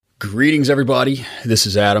Greetings, everybody. This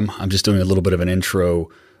is Adam. I'm just doing a little bit of an intro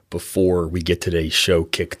before we get today's show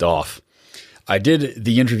kicked off. I did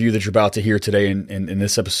the interview that you're about to hear today in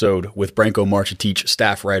this episode with Branko Marcetic,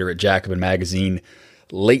 staff writer at Jacobin Magazine,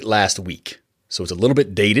 late last week. So it's a little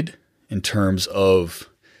bit dated in terms of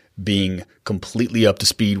being completely up to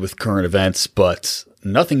speed with current events, but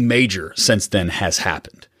nothing major since then has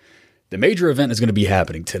happened. The major event is going to be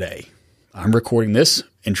happening today. I'm recording this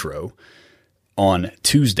intro on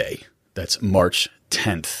Tuesday. That's March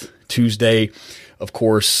 10th. Tuesday, of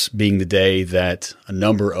course, being the day that a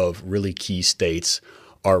number of really key states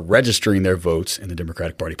are registering their votes in the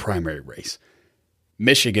Democratic Party primary race.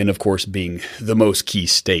 Michigan, of course, being the most key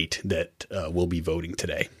state that will be voting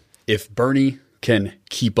today. If Bernie can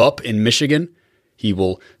keep up in Michigan, he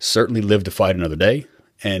will certainly live to fight another day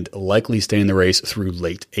and likely stay in the race through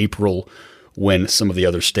late April when some of the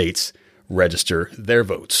other states register their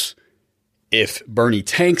votes. If Bernie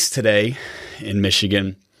tanks today in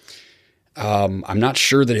Michigan, I'm not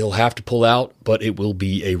sure that he'll have to pull out, but it will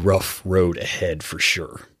be a rough road ahead for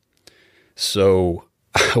sure. So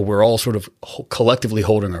we're all sort of collectively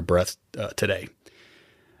holding our breath today.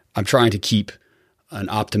 I'm trying to keep an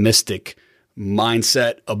optimistic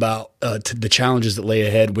mindset about the challenges that lay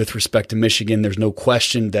ahead with respect to Michigan. There's no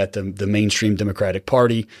question that the mainstream Democratic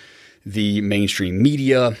Party, the mainstream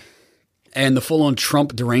media, and the full-on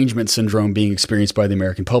Trump derangement syndrome being experienced by the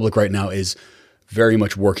American public right now is very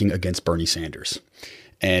much working against Bernie Sanders.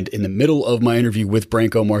 And in the middle of my interview with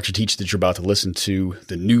Branko Marcetic that you're about to listen to,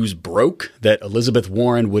 the news broke that Elizabeth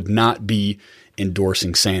Warren would not be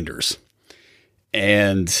endorsing Sanders.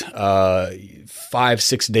 And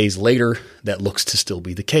 5-6 days later, that looks to still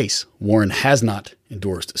be the case. Warren has not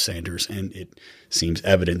endorsed Sanders, and it seems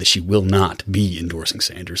evident that she will not be endorsing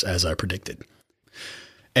Sanders, as I predicted.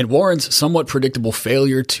 And Warren's somewhat predictable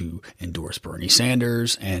failure to endorse Bernie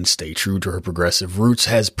Sanders and stay true to her progressive roots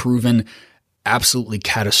has proven absolutely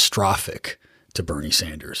catastrophic to Bernie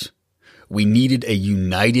Sanders. We needed a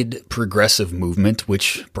united progressive movement,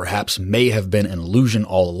 which perhaps may have been an illusion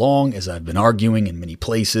all along, as I've been arguing in many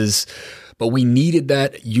places. But we needed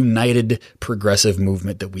that united progressive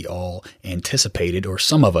movement that we all anticipated, or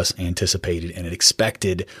some of us anticipated and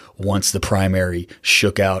expected once the primary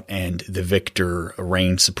shook out and the victor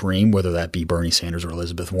reigned supreme, whether that be Bernie Sanders or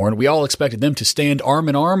Elizabeth Warren. We all expected them to stand arm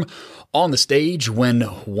in arm on the stage when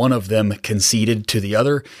one of them conceded to the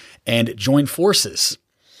other and join forces.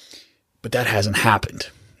 But that hasn't happened,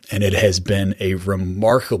 and it has been a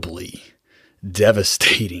remarkably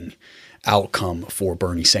devastating outcome for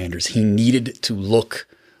Bernie Sanders. He needed to look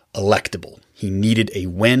electable. He needed a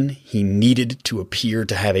win. He needed to appear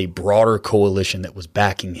to have a broader coalition that was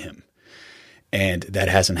backing him. And that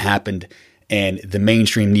hasn't happened. And the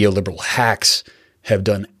mainstream neoliberal hacks have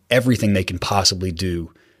done everything they can possibly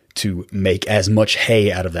do to make as much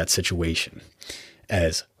hay out of that situation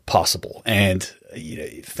as possible. And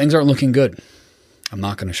things aren't looking good. I'm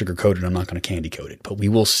not going to sugarcoat it. I'm not going to candy coat it. But we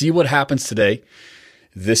will see what happens today.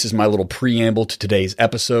 This is my little preamble to today's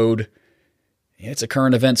episode. It's a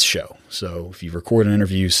current events show. So if you recorded an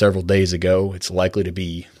interview several days ago, it's likely to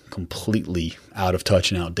be completely out of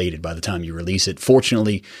touch and outdated by the time you release it.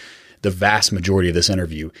 Fortunately, the vast majority of this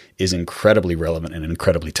interview is incredibly relevant and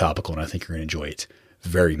incredibly topical, and I think you're going to enjoy it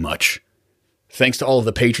very much. Thanks to all of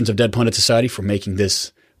the patrons of Dead Pundit Society for making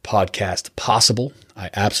this podcast possible. I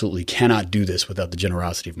absolutely cannot do this without the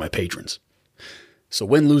generosity of my patrons. So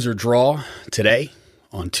win, lose, or draw today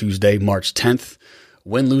on Tuesday, March 10th.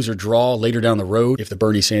 Win, lose, or draw later down the road, if the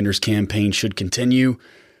Bernie Sanders campaign should continue,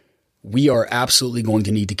 we are absolutely going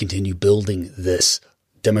to need to continue building this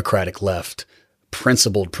Democratic left,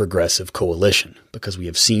 principled progressive coalition, because we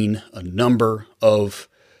have seen a number of,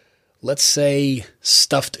 let's say,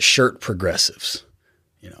 stuffed shirt progressives,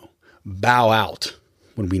 bow out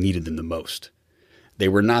when we needed them the most. They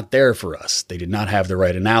were not there for us. They did not have the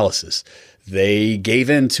right analysis. They gave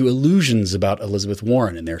in to illusions about Elizabeth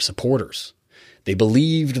Warren and their supporters. They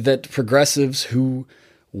believed that progressives who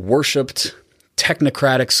worshiped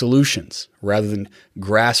technocratic solutions rather than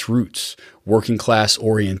grassroots, working class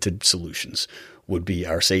oriented solutions would be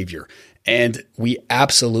our savior. And we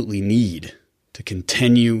absolutely need to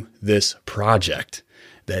continue this project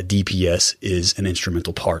that DPS is an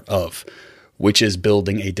instrumental part of, which is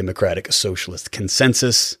building a democratic socialist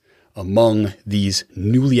consensus among these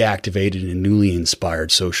newly activated and newly inspired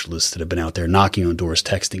socialists that have been out there knocking on doors,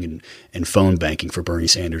 texting and phone banking for Bernie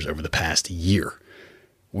Sanders over the past year.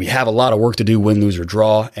 We have a lot of work to do, win, lose, or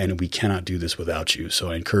draw, and we cannot do this without you.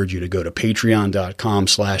 So I encourage you to go to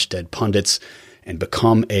patreon.com/deadpundits and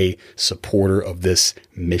become a supporter of this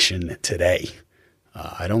mission today.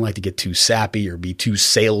 I don't like to get too sappy or be too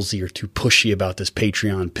salesy or too pushy about this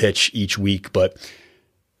Patreon pitch each week, but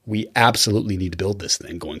we absolutely need to build this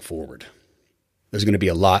thing going forward. There's going to be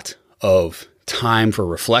a lot of time for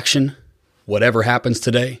reflection, whatever happens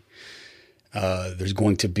today. There's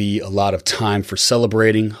going to be a lot of time for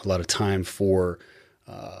celebrating, a lot of time for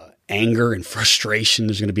anger and frustration.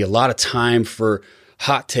 There's going to be a lot of time for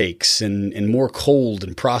hot takes and more cold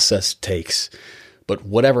and processed takes. But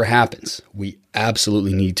whatever happens, we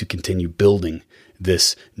absolutely need to continue building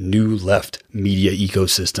this new left media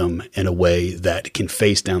ecosystem in a way that can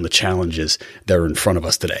face down the challenges that are in front of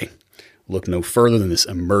us today. Look no further than this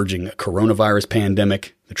emerging coronavirus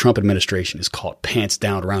pandemic. The Trump administration is caught pants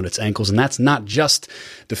down around its ankles, and that's not just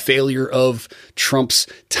the failure of Trump's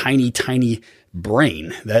tiny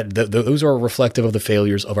brain. Those are reflective of the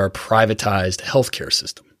failures of our privatized healthcare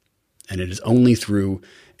system. And it is only through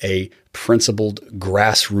a principled,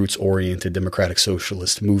 grassroots-oriented democratic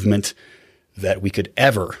socialist movement that we could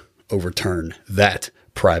ever overturn that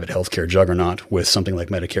private healthcare juggernaut with something like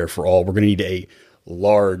Medicare for All. We're going to need a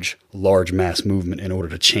large mass movement in order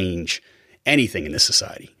to change anything in this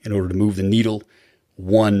society, in order to move the needle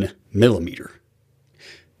 1 millimeter.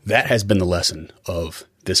 That has been the lesson of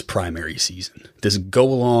this primary season. This go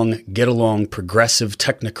along, get along, progressive,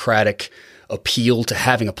 technocratic appeal to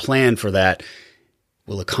having a plan for that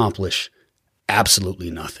will accomplish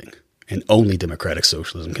absolutely nothing. And only democratic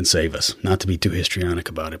socialism can save us. Not to be too histrionic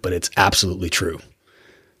about it, but it's absolutely true.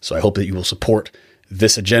 So I hope that you will support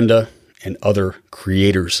this agenda and other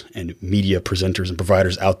creators and media presenters and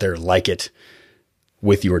providers out there like it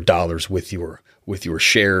with your dollars, with your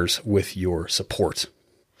shares, with your support.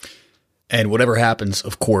 And whatever happens,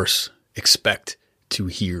 of course, expect to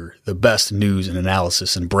hear the best news and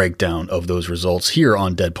analysis and breakdown of those results here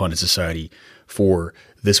on Dead Pundit Society for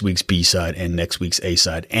this week's B-side and next week's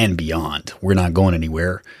A-side and beyond. We're not going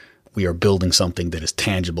anywhere. We are building something that is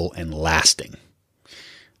tangible and lasting.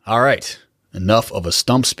 All right, enough of a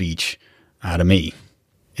stump speech out of me.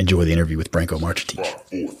 Enjoy the interview with Branko Marcetic.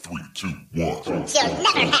 5, 4, 3, 2, 1. You'll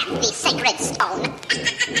never have the sacred stone.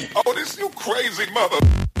 Oh, this you crazy mother.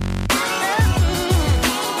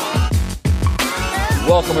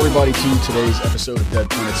 Welcome, everybody, to today's episode of Dead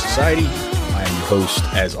Pundit Society. I am your host,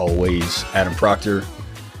 as always, Adam Proctor.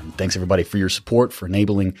 And thanks, everybody, for your support, for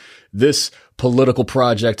enabling this political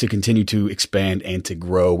project to continue to expand and to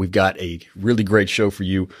grow. We've got a really great show for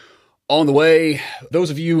you on the way. Those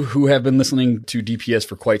of you who have been listening to DPS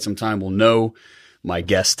for quite some time will know my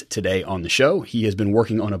guest today on the show. He has been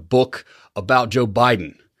working on a book about Joe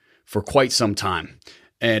Biden for quite some time.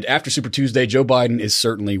 And after Super Tuesday, Joe Biden is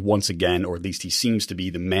certainly once again, or at least he seems to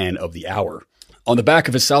be, the man of the hour. On the back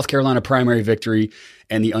of his South Carolina primary victory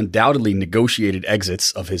and the undoubtedly negotiated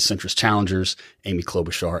exits of his centrist challengers, Amy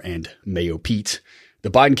Klobuchar and Mayo Pete,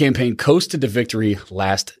 the Biden campaign coasted to victory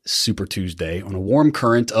last Super Tuesday on a warm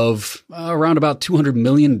current of around about $200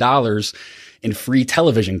 million in free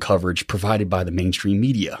television coverage provided by the mainstream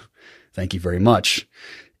media. Thank you very much.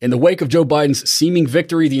 In the wake of Joe Biden's seeming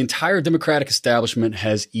victory, the entire Democratic establishment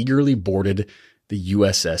has eagerly boarded the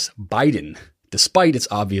USS Biden, despite its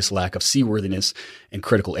obvious lack of seaworthiness in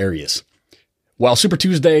critical areas. While Super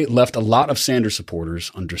Tuesday left a lot of Sanders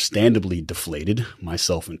supporters understandably deflated,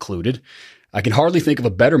 myself included, I can hardly think of a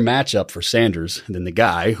better matchup for Sanders than the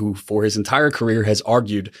guy who, for his entire career, has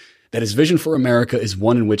argued that his vision for America is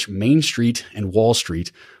one in which Main Street and Wall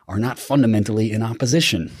Street are not fundamentally in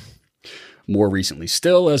opposition. More recently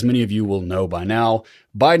still, as many of you will know by now,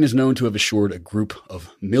 Biden is known to have assured a group of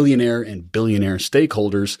millionaire and billionaire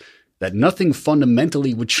stakeholders that nothing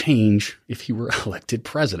fundamentally would change if he were elected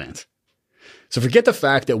president. So forget the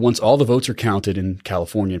fact that once all the votes are counted, in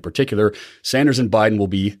California in particular, Sanders and Biden will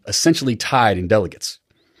be essentially tied in delegates,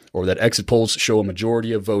 or that exit polls show a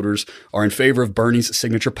majority of voters are in favor of Bernie's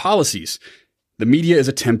signature policies. The media is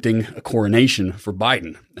attempting a coronation for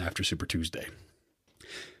Biden after Super Tuesday.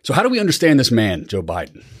 So how do we understand this man, Joe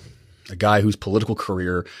Biden? A guy whose political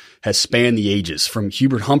career has spanned the ages, from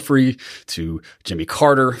Hubert Humphrey to Jimmy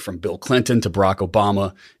Carter, from Bill Clinton to Barack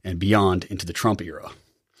Obama, and beyond into the Trump era.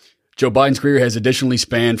 Joe Biden's career has additionally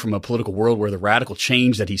spanned from a political world where the radical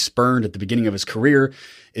change that he spurned at the beginning of his career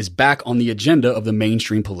is back on the agenda of the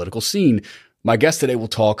mainstream political scene. My guest today will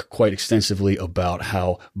talk quite extensively about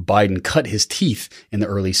how Biden cut his teeth in the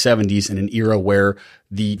early 70s in an era where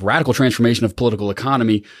the radical transformation of political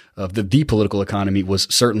economy, of the political economy, was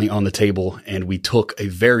certainly on the table, and we took a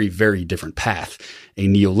very, very different path, a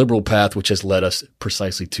neoliberal path, which has led us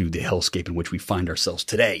precisely to the hellscape in which we find ourselves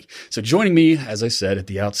today. So joining me, as I said at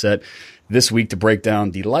the outset, this week to break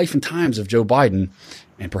down the life and times of Joe Biden,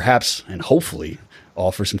 and perhaps, and hopefully,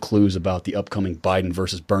 offer some clues about the upcoming Biden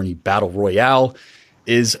versus Bernie battle royale,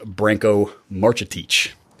 is Branko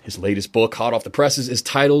Marcetic. His latest book, hot off the presses, is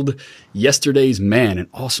titled Yesterday's Man, an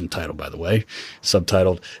awesome title, by the way,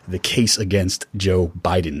 subtitled The Case Against Joe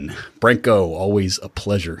Biden. Branko, always a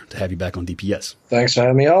pleasure to have you back on DPS. Thanks for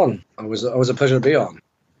having me on. It was a pleasure to be on.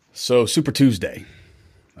 So, Super Tuesday.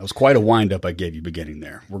 That was quite a wind-up I gave you beginning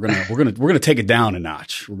there. We're gonna take it down a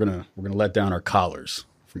notch. We're gonna let down our collars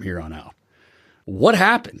from here on out. What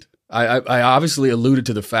happened? I obviously alluded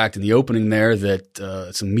to the fact in the opening there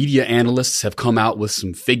that some media analysts have come out with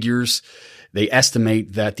some figures. They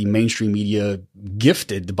estimate that the mainstream media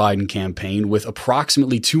gifted the Biden campaign with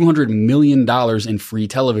approximately $200 million in free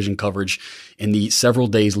television coverage in the several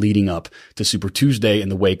days leading up to Super Tuesday in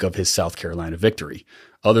the wake of his South Carolina victory.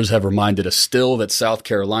 Others have reminded us still that the South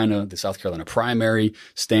Carolina primary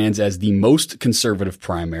stands as the most conservative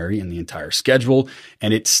primary in the entire schedule,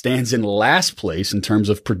 and it stands in last place in terms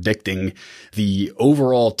of predicting the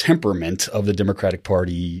overall temperament of the Democratic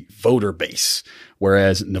Party voter base.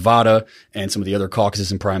 Whereas Nevada and some of the other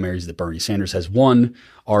caucuses and primaries that Bernie Sanders has won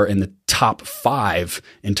are in the top 5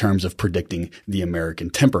 in terms of predicting the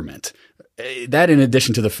American temperament. That in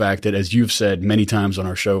addition to the fact that, as you've said many times on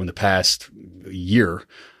our show in the past year,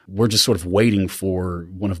 we're just sort of waiting for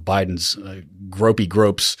one of Biden's gropey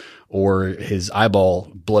gropes or his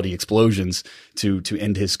eyeball bloody explosions to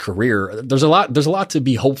end his career. There's a lot to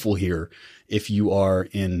be hopeful here if you are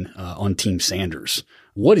on Team Sanders.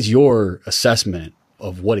 What is your assessment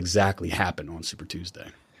of what exactly happened on Super Tuesday?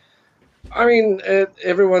 I mean,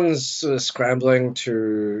 everyone's scrambling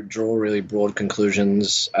to draw really broad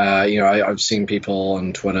conclusions. I've seen people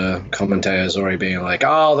on Twitter, commentators already being like,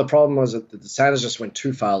 "Oh, the problem was that Sanders just went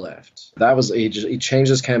too far left. He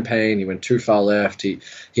changed his campaign. He went too far left. He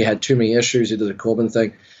had too many issues. He did the Corbyn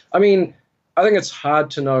thing." I mean, I think it's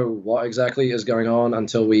hard to know what exactly is going on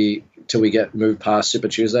until we get moved past Super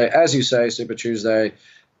Tuesday. As you say, Super Tuesday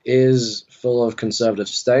is full of conservative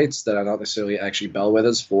states that are not necessarily actually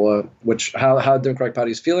bellwethers for how the Democratic Party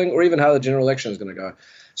is feeling, or even how the general election is going to go.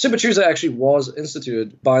 Super Tuesday actually was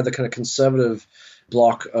instituted by the kind of conservative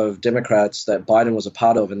bloc of Democrats that Biden was a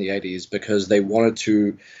part of in the 80s, because they wanted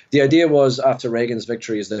to – the idea was, after Reagan's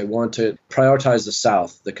victory, is they wanted to prioritize the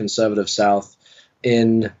South, the conservative South,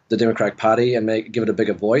 in the Democratic Party and give it a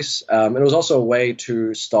bigger voice. And it was also a way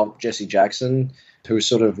to stop Jesse Jackson, who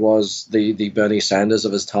sort of was the Bernie Sanders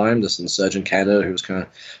of his time, this insurgent candidate who was kind of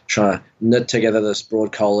trying to knit together this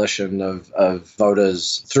broad coalition of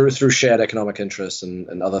voters through shared economic interests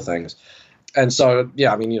and other things. And so,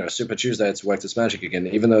 yeah, I mean, Super Tuesday, it's worked its magic again,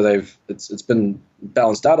 even though it's been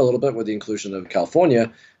balanced out a little bit with the inclusion of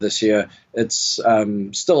California this year. It's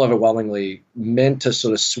still overwhelmingly meant to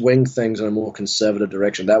sort of swing things in a more conservative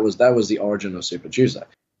direction. That was the origin of Super Tuesday.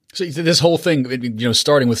 So this whole thing,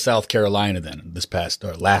 starting with South Carolina then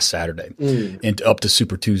last Saturday and up to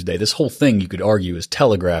Super Tuesday, this whole thing you could argue is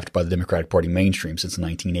telegraphed by the Democratic Party mainstream since the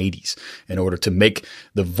 1980s in order to make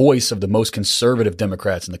the voice of the most conservative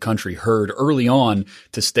Democrats in the country heard early on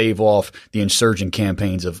to stave off the insurgent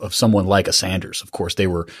campaigns of someone like a Sanders. Of course, they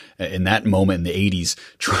were in that moment in the 80s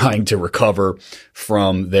trying to recover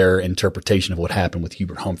from their interpretation of what happened with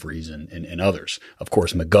Hubert Humphreys and others. Of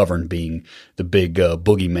course, McGovern being the big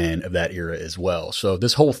boogeyman of that era as well. So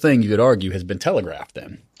this whole thing, you could argue, has been telegraphed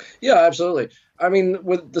then. Yeah, absolutely. I mean,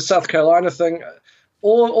 with the South Carolina thing,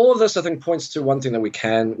 all of this, I think, points to one thing that we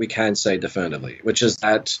can say definitively, which is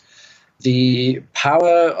that the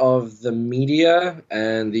power of the media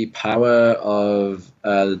and the power of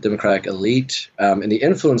the Democratic elite and the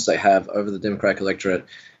influence they have over the Democratic electorate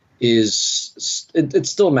it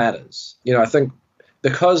still matters. I think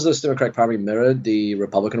because this Democratic primary mirrored the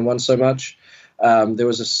Republican one so much, there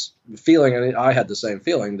was this feeling, and I had the same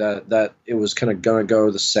feeling, that it was kind of going to go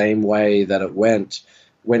the same way that it went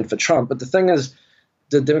for Trump. But the thing is,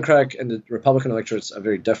 the Democratic and the Republican electorates are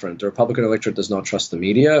very different. The Republican electorate does not trust the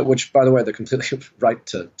media, which, by the way, they're completely right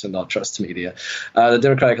to not trust the media. The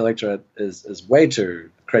Democratic electorate is way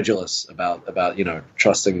too credulous about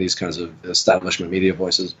trusting these kinds of establishment media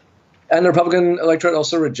voices. And the Republican electorate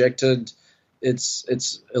also rejected its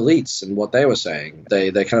elites and what they were saying.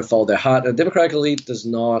 They kind of followed their heart. And the Democratic elite does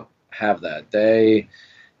not have that.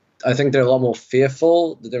 I think they're a lot more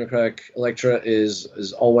fearful. The Democratic electorate is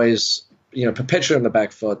always, perpetually on the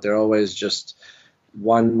back foot. They're always just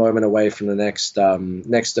one moment away from the next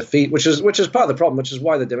defeat, which is part of the problem, which is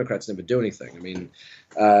why the Democrats never do anything. I mean,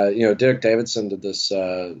 Derek Davidson did this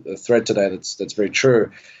thread today that's very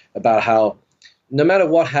true about how no matter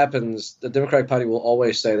what happens, the Democratic Party will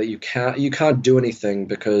always say that you can't do anything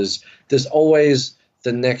because there's always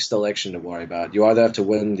the next election to worry about. You either have to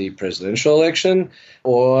win the presidential election,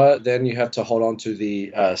 or then you have to hold on to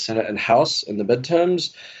the Senate and House in the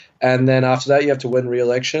midterms. And then after that, you have to win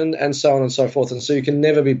re-election, and so on and so forth. And so you can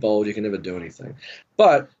never be bold. You can never do anything.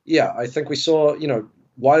 But yeah, I think we saw,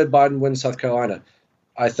 why did Biden win South Carolina?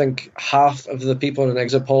 I think half of the people in an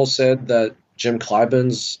exit poll said that Jim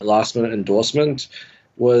Clyburn's last-minute endorsement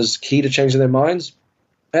was key to changing their minds.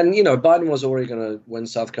 And, Biden was already going to win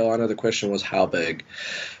South Carolina. The question was how big.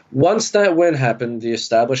 Once that win happened, the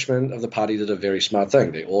establishment of the party did a very smart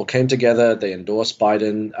thing. They all came together. They endorsed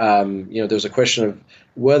Biden. There was a question of,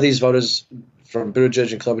 were these voters from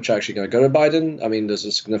Buttigieg and Klobuchar actually going to go to Biden? I mean, there's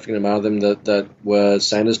a significant amount of them that were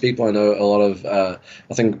Sanders people. I know a lot of,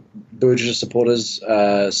 I think Buttigieg supporters,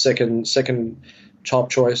 second top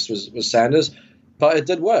choice was Sanders. But it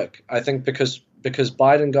did work, I think, because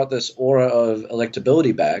Biden got this aura of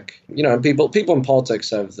electability back. People in politics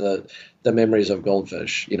have the memories of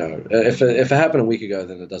goldfish. If it happened a week ago,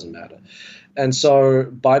 then it doesn't matter. And so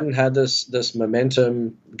Biden had this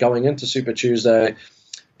momentum going into Super Tuesday.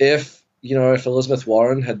 If Elizabeth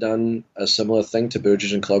Warren had done a similar thing to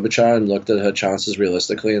Buttigieg and Klobuchar and looked at her chances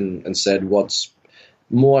realistically and said, what's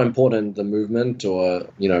more important, the movement or,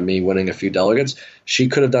 me winning a few delegates, she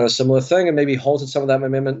could have done a similar thing and maybe halted some of that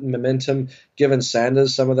momentum, given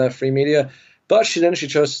Sanders some of that free media. But she didn't. She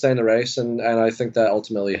chose to stay in the race, and I think that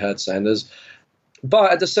ultimately hurt Sanders.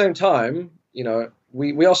 But at the same time,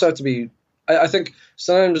 we also have to be – I think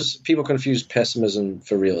sometimes people confuse pessimism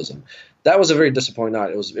for realism. That was a very disappointing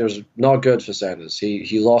night. It was not good for Sanders.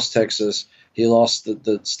 He lost Texas. He lost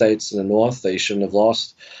the states in the north that he shouldn't have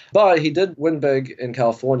lost. But he did win big in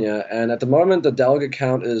California. And at the moment, the delegate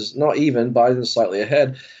count is not even. Biden's slightly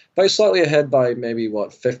ahead. But he's slightly ahead by maybe,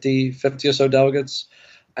 50 or so delegates.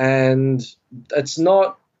 And it's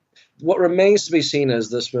not – what remains to be seen is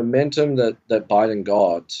this momentum that Biden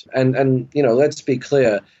got. And let's be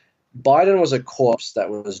clear, Biden was a corpse that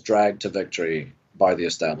was dragged to victory by the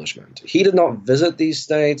establishment. He did not visit these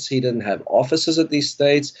states. He didn't have offices at these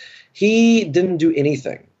states. He didn't do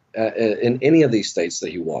anything in any of these states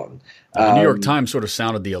that he won. The New York Times sort of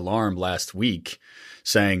sounded the alarm last week,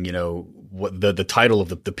 saying, what the title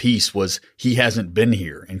of the piece was, "He hasn't been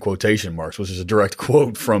here," in quotation marks, which is a direct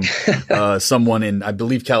quote from someone in, I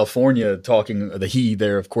believe, California, talking, the he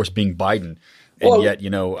there, of course, being Biden. And yet,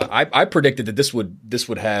 I predicted that this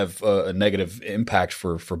would have a negative impact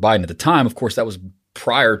for Biden at the time. Of course, that was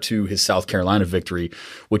prior to his South Carolina victory,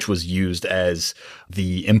 which was used as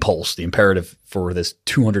the impulse, the imperative for this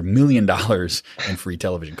 $200 million in free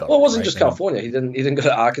television coverage. Well, it wasn't just California. He didn't go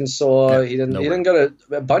to Arkansas. Yeah, he didn't go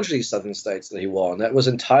to a bunch of these southern states that he won. That was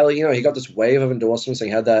entirely, he got this wave of endorsements and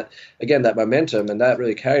he had that momentum, and that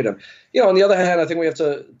really carried him. On the other hand, I think we have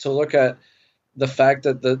to look at the fact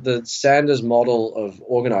that the Sanders model of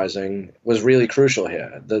organizing was really crucial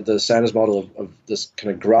here. The Sanders model of this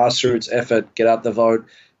kind of grassroots effort, get out the vote,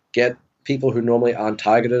 get people who normally aren't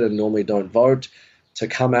targeted and normally don't vote to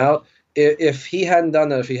come out. If he hadn't done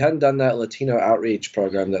that, if he hadn't done that Latino outreach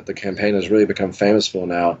program that the campaign has really become famous for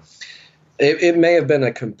now, it may have been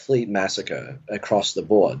a complete massacre across the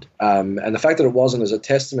board. And the fact that it wasn't is a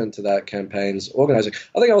testament to that campaign's organizing.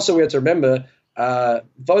 I think also we have to remember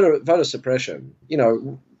voter suppression.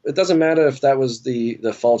 It doesn't matter if that was the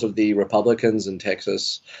fault of the Republicans in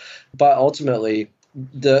Texas, but ultimately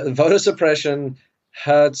the voter suppression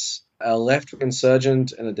hurts a left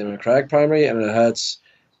insurgent in a Democratic primary, and it hurts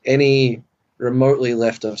any remotely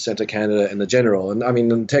left of center candidate in the general. And I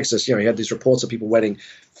mean, in Texas, you had these reports of people waiting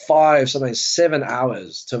 5, sometimes 7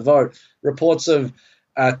 hours to vote. Reports of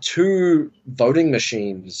 2 voting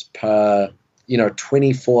machines per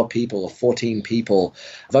 24 people or 14 people,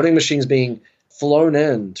 voting machines being flown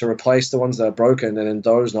in to replace the ones that are broken, and then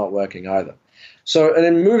those not working either. So, and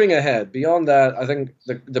then moving ahead, beyond that, I think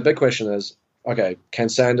the big question is, okay, can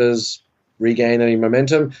Sanders regain any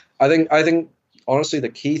momentum? I think honestly, the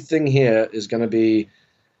key thing here is going to be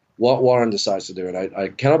what Warren decides to do. And I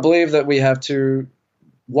cannot believe that we have to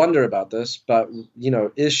wonder about this, but,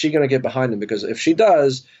 is she going to get behind him? Because if she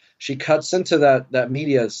does, she cuts into that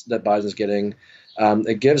media that Biden's getting.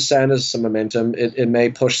 It gives Sanders some momentum. It may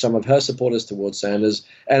push some of her supporters towards Sanders.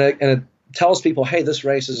 And it tells people, hey, this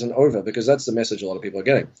race isn't over, because that's the message a lot of people are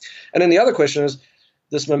getting. And then the other question is,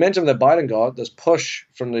 this momentum that Biden got, this push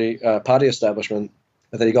from the party establishment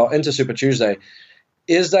that he got into Super Tuesday,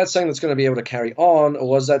 is that something that's going to be able to carry on, or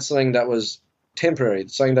was that something that was temporary,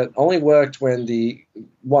 something that only worked when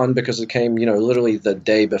because it came, literally the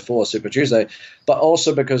day before Super Tuesday, but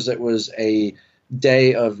also because it was a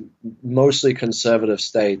day of mostly conservative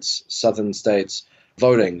states, southern states,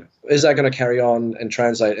 voting? Is that going to carry on and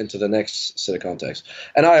translate into the next set of contexts?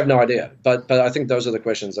 And I have no idea, but I think those are the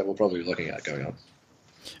questions that we'll probably be looking at going on.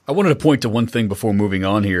 I wanted to point to one thing before moving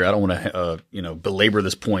on here. I don't want to, belabor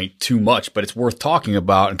this point too much, but it's worth talking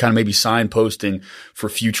about and kind of maybe signposting for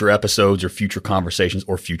future episodes or future conversations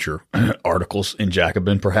or future articles in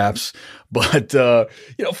Jacobin, perhaps. But,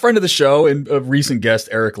 friend of the show and a recent guest,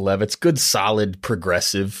 Eric Levitz, good, solid,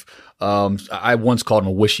 progressive. I once called him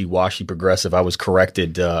a wishy-washy progressive. I was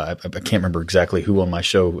corrected. I can't remember exactly who on my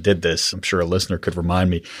show did this. I'm sure a listener could remind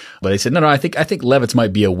me. But they said, no, I think Levitz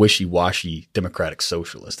might be a wishy-washy democratic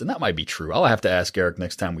socialist. And that might be true. I'll have to ask Eric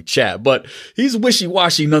next time we chat. But he's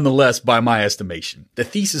wishy-washy nonetheless by my estimation. The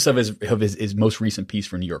thesis of his most recent piece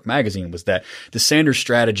for New York Magazine was that the Sanders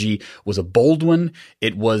strategy was a bold one.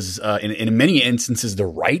 It was, in many instances, the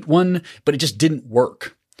right one, but it just didn't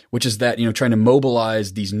work. Which is that, trying to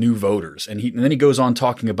mobilize these new voters. And then he goes on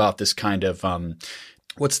talking about this kind of,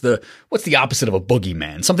 what's the opposite of a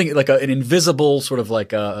boogeyman? Something like an invisible sort of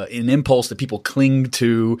like an impulse that people cling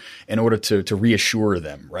to in order to reassure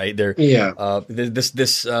them, right? This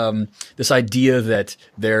idea that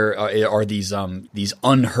there are these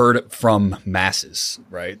unheard from masses,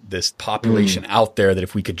 right? This population out there that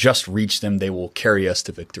if we could just reach them, they will carry us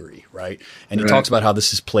to victory, right? And he talks about how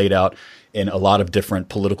this is played out in a lot of different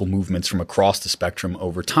political movements from across the spectrum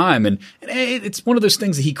over time. And it's one of those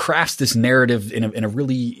things that he crafts this narrative in a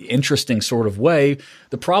really interesting sort of way.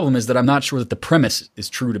 The problem is that I'm not sure that the premise is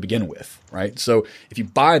true to begin with, right? So if you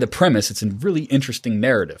buy the premise, it's a really interesting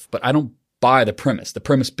narrative, but I don't buy the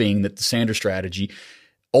premise being that the Sanders strategy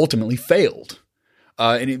ultimately failed.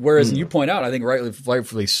 Whereas you point out, I think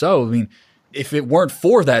rightfully so, I mean, if it weren't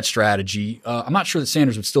for that strategy, I'm not sure that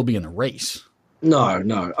Sanders would still be in the race. No.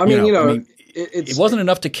 It wasn't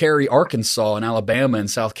enough to carry Arkansas and Alabama and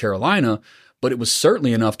South Carolina, but it was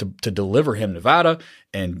certainly enough to deliver him Nevada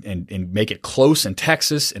and make it close in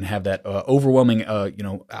Texas and have that overwhelming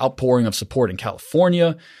outpouring of support in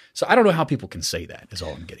California. So I don't know how people can say that is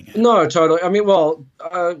all I'm getting at. No, totally. I mean,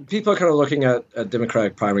 people are kind of looking at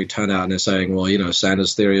Democratic primary turnout and they're saying,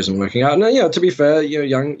 Sanders' theory isn't working out. And, to be fair,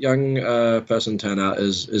 young person turnout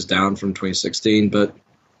is down from 2016. But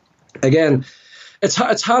again, it's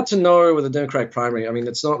hard to know with the Democratic primary. I mean,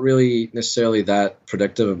 it's not really necessarily that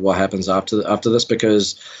predictive of what happens after this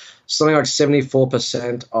because something like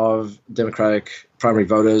 74% of Democratic primary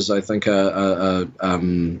voters, I think, are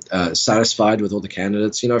satisfied with all the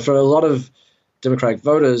candidates. For a lot of Democratic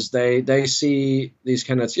voters, they see these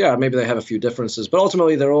candidates, maybe they have a few differences, but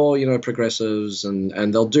ultimately they're all, progressives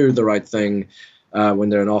and they'll do the right thing when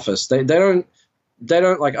they're in office. They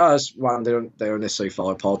don't like us. One, they don't necessarily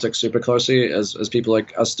follow politics super closely as people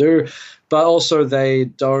like us do, but also they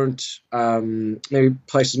don't maybe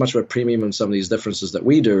place as much of a premium on some of these differences that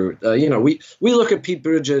we do. We look at Pete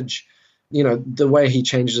Buttigieg, the way he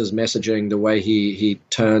changes his messaging, the way he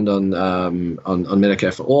turned on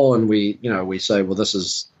Medicare for all, and we say, well, this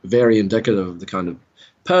is very indicative of the kind of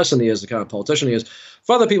person he is, the kind of politician he is.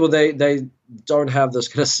 For other people, they don't have this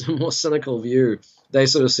kind of more cynical view. They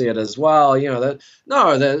sort of see it as, well,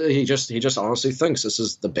 that he just honestly thinks this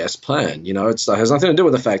is the best plan. It has nothing to do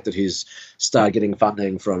with the fact that he's started getting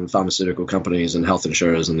funding from pharmaceutical companies and health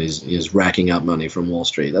insurers, and he's racking up money from Wall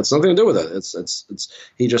Street. That's nothing to do with it.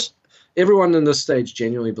 It's everyone in this stage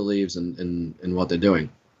genuinely believes in what they're doing.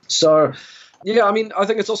 So, I mean, I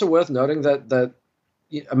think it's also worth noting that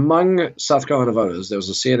among South Carolina voters, there was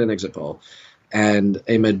a CNN exit poll. And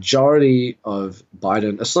a majority of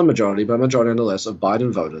Biden, a slim majority, but a majority nonetheless of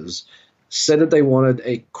Biden voters said that they wanted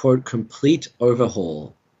a, quote, complete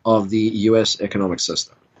overhaul of the U.S. economic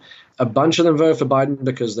system. A bunch of them voted for Biden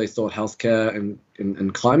because they thought healthcare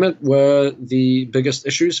and climate were the biggest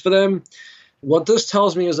issues for them. What this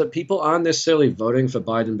tells me is that people aren't necessarily voting for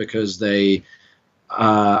Biden because they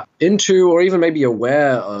are into or even maybe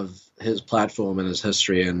aware of his platform and his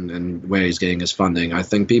history and where he's getting his funding. I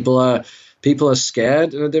think people are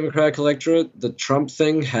scared in the Democratic electorate. The Trump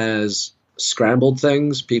thing has scrambled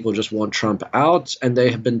things. People just want Trump out, and they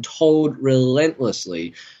have been told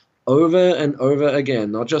relentlessly over and over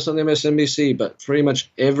again, not just on MSNBC, but pretty much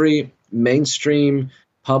every mainstream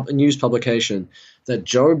news publication, that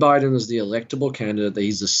Joe Biden is the electable candidate, that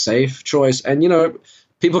he's a safe choice. And,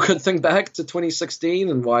 people could think back to 2016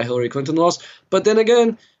 and why Hillary Clinton lost. But then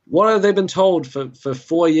again, what have they been told for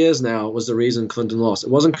 4 years now was the reason Clinton lost?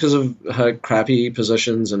 It wasn't because of her crappy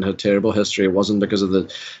positions and her terrible history. It wasn't because of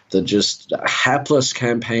the just hapless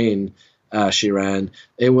campaign she ran.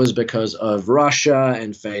 It was because of Russia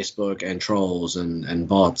and Facebook and trolls and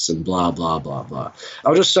bots and blah, blah, blah, blah.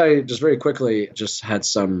 I'll just say, just very quickly, just had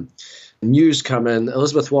some news come in.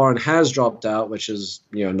 Elizabeth Warren has dropped out, which is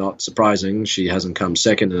not surprising. She hasn't come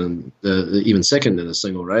even second in a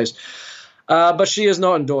single race, but she is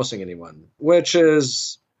not endorsing anyone, which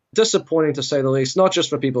is disappointing to say the least. Not just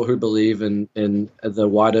for people who believe in the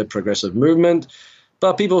wider progressive movement,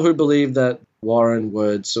 but people who believe that Warren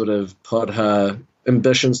would sort of put her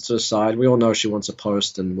ambitions to the side. We all know she wants a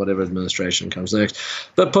post in whatever administration comes next,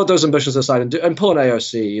 but put those ambitions aside and pull an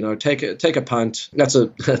AOC. Take a punt. That's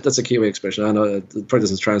a Kiwi expression. I know it probably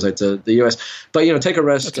doesn't translate to the US, but take a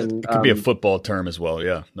risk. It could be a football term as well.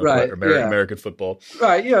 Yeah, right. American football.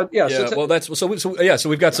 Right. Yeah. So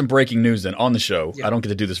we've got some breaking news then on the show. Yeah. I don't get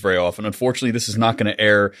to do this very often. Unfortunately, this is not going to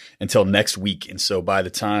air until next week, and so by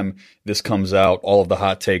the time this comes out, all of the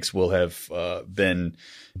hot takes will have been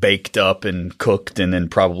baked up and cooked and then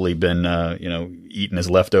probably been eaten as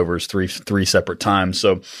leftovers three separate times.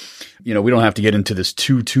 So we don't have to get into this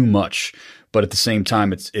too much, but at the same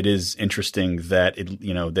time it is interesting that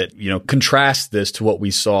contrast this to what we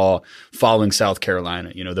saw following South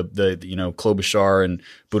Carolina, the Klobuchar and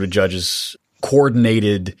Buttigieg's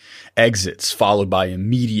coordinated exits followed by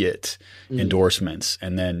immediate endorsements.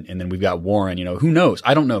 And then we've got Warren, who knows?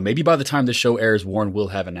 I don't know. Maybe by the time the show airs, Warren will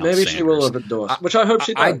have announced Maybe Sanders. she will have endorsed, which I hope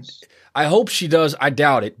she does. I hope she does. I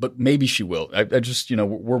doubt it, but maybe she will. I just,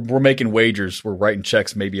 we're making wagers. We're writing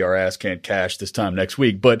checks. Maybe our ass can't cash this time next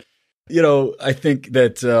week. But, I think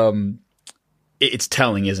that it's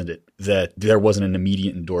telling, isn't it, that there wasn't an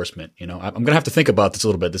immediate endorsement. I'm going to have to think about this a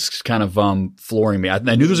little bit. This is kind of flooring me. I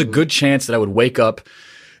knew there was a good chance that I would wake up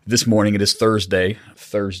this morning. It is Thursday,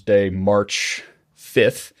 March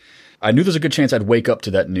 5th. I knew there's a good chance I'd wake up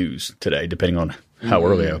to that news today, depending on how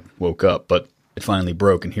early I woke up. But it finally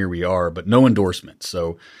broke, and here we are. But no endorsement.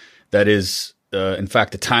 So that is, in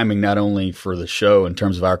fact, the timing not only for the show in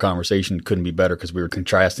terms of our conversation couldn't be better because we were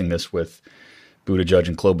contrasting this with Buttigieg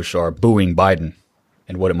and Klobuchar booing Biden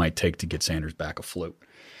and what it might take to get Sanders back afloat.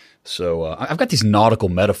 So I've got these nautical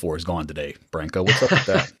metaphors going today, Branko. What's up with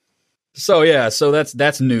that? So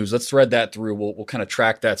that's news. Let's thread that through. We'll kind of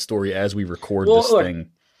track that story as we record this thing.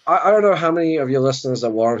 I don't know how many of your listeners are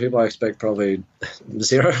Warren people. I expect probably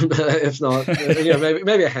zero, if not,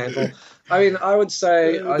 maybe a handful. I mean, I would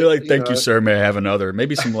say they're like, "Thank you, sir. May I have another?"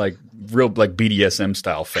 Maybe some real BDSM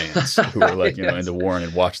style fans who are into Warren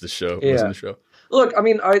and watch the show. Yeah. Listen to the show. Look, I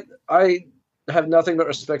mean, I have nothing but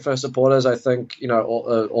respect for her supporters. I think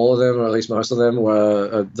all of them, or at least most of them,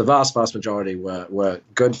 were the vast majority were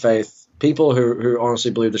good faith people who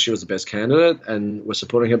honestly believed that she was the best candidate and were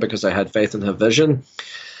supporting her because they had faith in her vision.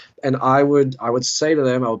 And I would say to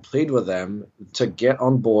them, I would plead with them to get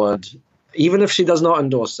on board, even if she does not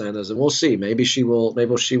endorse Sanders. And we'll see. Maybe she will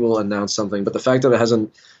announce something. But the fact that it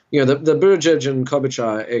hasn't, the Buttigieg and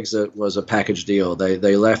Klobuchar exit was a package deal.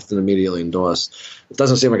 They left and immediately endorsed. It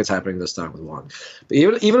doesn't seem like it's happening this time with Warren. But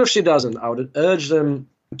even if she doesn't, I would urge them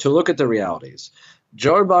to look at the realities.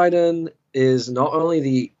 Joe Biden is not only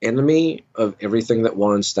the enemy of everything that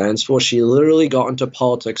Warren stands for, she literally got into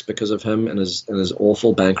politics because of him and his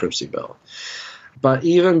awful bankruptcy bill. But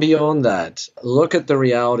even beyond that, look at the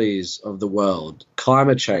realities of the world.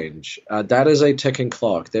 Climate change, that is a ticking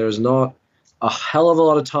clock. There is not a hell of a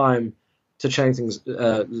lot of time to change things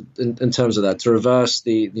in terms of that, to reverse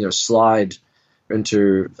the slide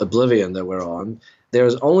into oblivion that we're on. There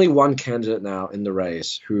is only one candidate now in the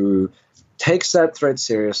race who takes that threat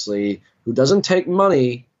seriously, who doesn't take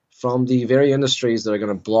money from the very industries that are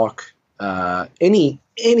going to block any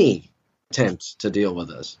attempt to deal with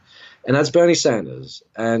this. And that's Bernie Sanders.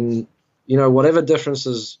 And, whatever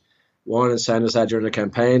differences Warren and Sanders had during the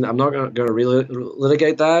campaign, I'm not going to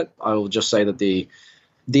litigate that. I will just say that the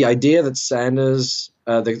idea that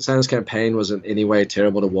the Sanders campaign was in any way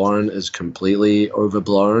terrible to Warren is completely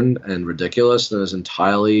overblown and ridiculous, and is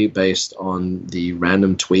entirely based on the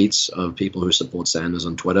random tweets of people who support Sanders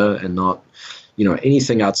on Twitter and not,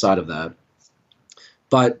 anything outside of that.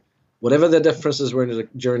 But whatever the differences were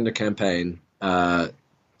during the campaign,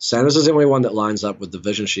 Sanders is the only one that lines up with the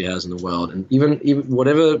vision she has in the world. And even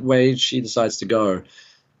whatever way she decides to go,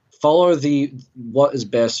 follow what is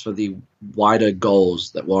best for the wider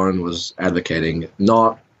goals that Warren was advocating,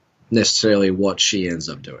 not necessarily what she ends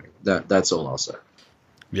up doing. That's all I'll say.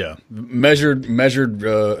 Yeah, measured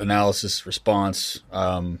analysis response.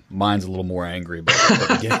 Mine's a little more angry, but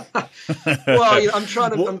again. Well, I'm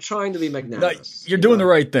trying to be magnanimous. You're doing the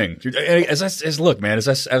right thing. Look, man.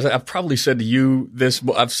 As I've probably said to you this.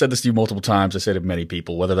 I've said this to you multiple times. I say to many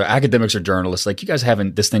people, whether they're academics or journalists, like, you guys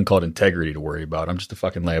haven't this thing called integrity to worry about. I'm just a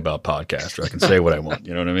fucking layabout podcaster. I can say what I want.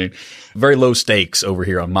 You know what I mean? Very low stakes over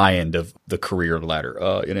here on my end of the career ladder.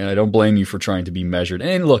 I don't blame you for trying to be measured.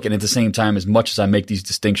 And look, and at the same time, as much as I make these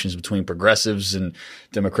distinctions between progressives and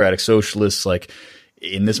democratic socialists. Like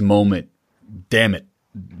in this moment, damn it,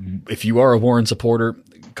 if you are a Warren supporter,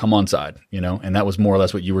 come on side, and that was more or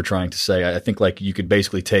less what you were trying to say. I think like you could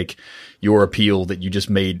basically take your appeal that you just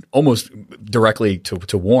made almost directly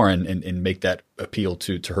to Warren and make that appeal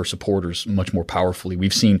to her supporters much more powerfully.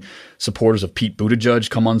 We've seen supporters of Pete Buttigieg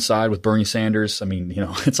come on side with Bernie Sanders. I mean,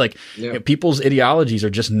 it's like people's ideologies are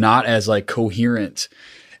just not as like coherent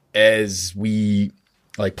as we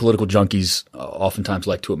like political junkies oftentimes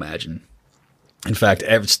like to imagine. In fact,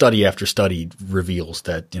 study after study reveals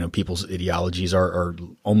that people's ideologies are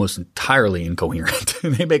almost entirely incoherent.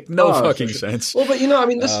 They make no fucking sense. Well, but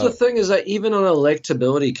this is the thing: is that even on an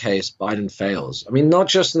electability case, Biden fails. I mean, not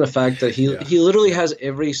just in the fact that he literally has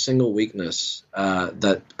every single weakness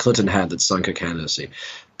that Clinton had that sunk her candidacy,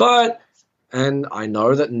 and I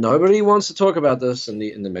know that nobody wants to talk about this in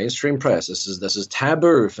the mainstream press. This is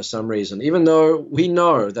taboo for some reason, even though we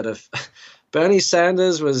know that if Bernie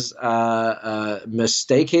Sanders was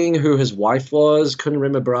mistaking who his wife was, couldn't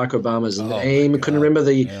remember Barack Obama's name, couldn't remember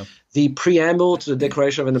the preamble to the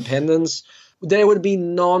Declaration of Independence. There would be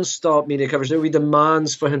nonstop media coverage. There would be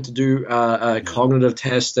demands for him to do cognitive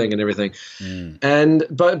testing and everything.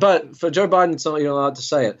 But for Joe Biden, it's not, you're allowed to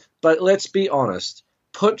say it. But let's be honest.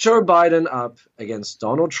 Put Joe Biden up against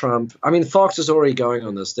Donald Trump. I mean, Fox is already going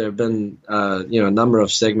on this. There have been, a number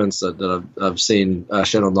of segments that I've seen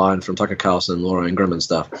shared online from Tucker Carlson and Laura Ingraham and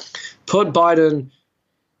stuff. Put Biden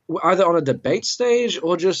either on a debate stage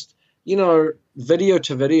or just, video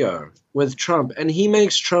to video with Trump. And he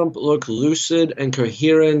makes Trump look lucid and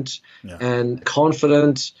coherent and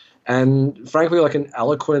confident and frankly like an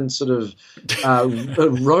eloquent sort of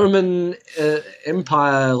Roman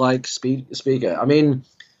Empire-like speaker. I mean,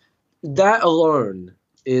 that alone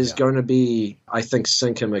is going to be, I think,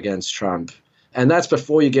 sink him against Trump. And that's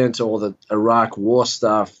before you get into all the Iraq war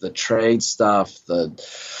stuff, the trade stuff, the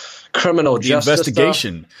criminal justice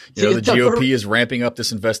investigation. Stuff. The GOP is ramping up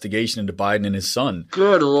this investigation into Biden and his son.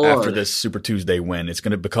 Good Lord. After this Super Tuesday win. It's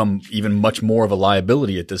going to become even much more of a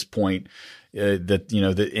liability at this point. And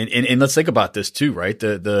let's think about this too, right?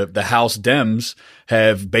 The House Dems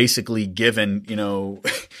have basically given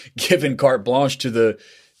carte blanche to the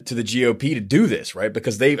GOP to do this, right?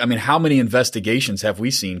 Because how many investigations have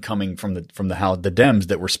we seen coming from the House, the Dems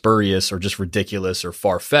that were spurious or just ridiculous or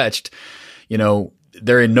far fetched?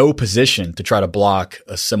 They're in no position to try to block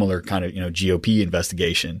a similar kind of GOP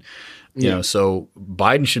investigation. So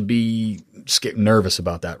Biden should be nervous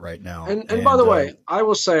about that right now. And by the way, I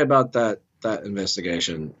will say about that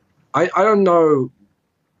investigation, I don't know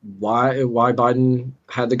why Biden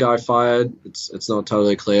had the guy fired. It's not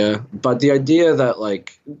totally clear. But the idea that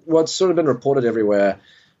like what's sort of been reported everywhere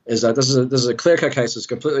is that this is a clear-cut case. It's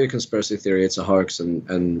completely a conspiracy theory. It's a hoax,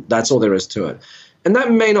 and that's all there is to it. And that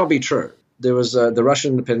may not be true. There was the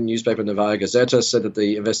Russian independent newspaper Novaya Gazeta said that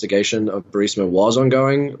the investigation of Burisma was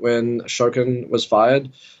ongoing when Shokin was fired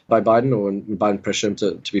by Biden, or when Biden pressured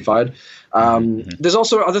him to be fired. There's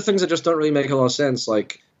also other things that just don't really make a lot of sense,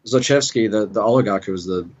 like Zlochevsky, the oligarch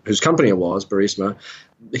whose company it was, Burisma.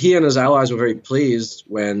 He and his allies were very pleased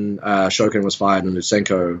when Shokin was fired and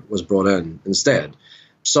Lutsenko was brought in instead.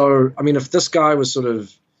 So, I mean, if this guy was sort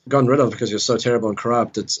of gotten rid of because he was so terrible and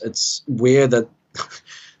corrupt, it's weird that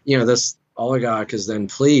this oligarch is then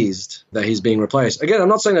pleased that he's being replaced. Again, I'm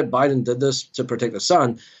not saying that Biden did this to protect the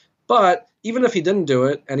son, but even if he didn't do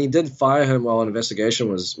it and he did fire him while an investigation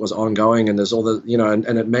was ongoing, and there's all the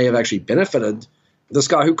and it may have actually benefited this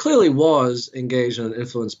guy who clearly was engaged in an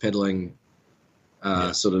influence peddling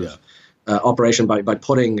operation by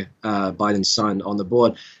putting Biden's son on the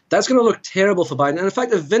board. That's going to look terrible for Biden, and in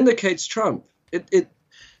fact, it vindicates Trump. It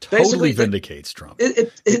totally vindicates Trump.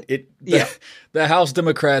 The House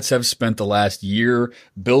Democrats have spent the last year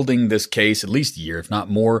building this case, at least a year, if not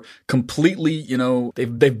more, completely.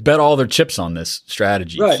 They've bet all their chips on this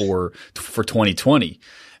strategy for 2020.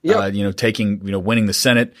 Yep. Taking, winning the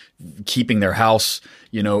Senate, keeping their House,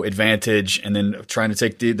 advantage, and then trying to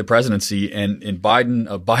take the presidency. And a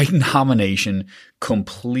Biden nomination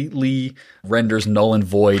completely renders null and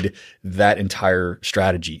void that entire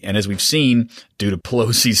strategy. And as we've seen, due to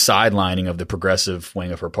Pelosi's sidelining of the progressive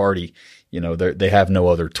wing of her party, they have no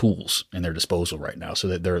other tools in their disposal right now. So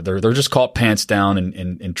that they're just caught pants down.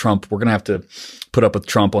 And Trump, we're going to have to put up with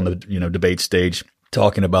Trump on the debate stage,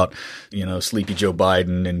 talking about, sleepy Joe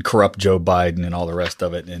Biden and corrupt Joe Biden and all the rest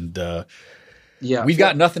of it. And we've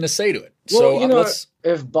got nothing to say to it. Well, so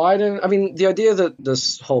if Biden, I mean, the idea that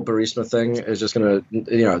this whole Burisma thing is just going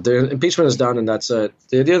to, the impeachment is done and that's it.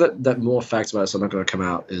 The idea that more facts about this are not going to come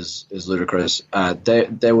out is ludicrous.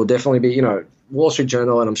 There will definitely be, Wall Street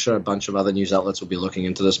Journal, and I'm sure a bunch of other news outlets will be looking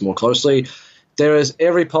into this more closely. There is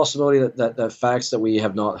every possibility that facts that we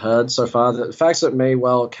have not heard so far, the facts that may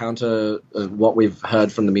well counter what we've heard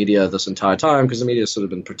from the media this entire time, because the media has sort of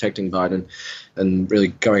been protecting Biden and really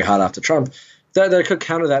going hard after Trump, that could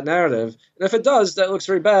counter that narrative. And if it does, that looks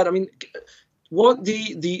very bad. I mean, what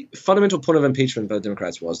the fundamental point of impeachment by the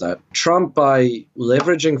Democrats was that Trump, by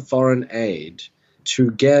leveraging foreign aid to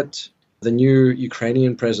get the new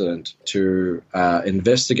Ukrainian president to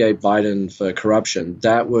investigate Biden for corruption,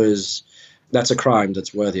 that's a crime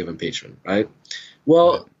that's worthy of impeachment, right?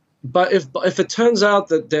 Well, but if it turns out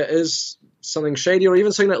that there is something shady, or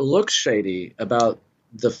even something that looks shady about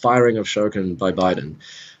the firing of Shokin by Biden,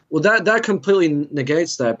 well, that completely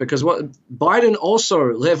negates that, because what Biden also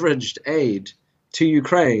leveraged aid to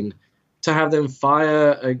Ukraine to have them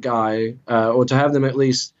fire a guy, or to have them at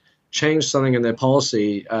least change something in their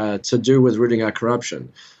policy to do with rooting out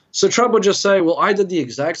corruption. So Trump would just say, well, I did the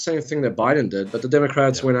exact same thing that Biden did, but the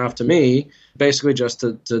Democrats went after me basically just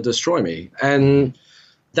to destroy me. And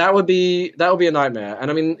that would be a nightmare.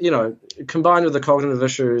 And I mean, combined with the cognitive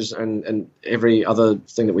issues and every other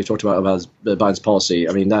thing that we've talked about Biden's policy,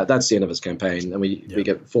 I mean, that's the end of his campaign, and we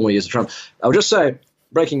get 4 more years of Trump. I'll just say,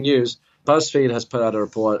 breaking news, BuzzFeed has put out a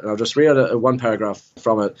report, and I'll just read a one paragraph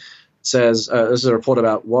from it. It says, this is a report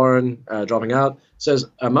about Warren dropping out. It says,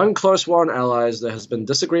 among close Warren allies, there has been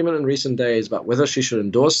disagreement in recent days about whether she should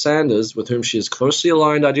endorse Sanders, with whom she is closely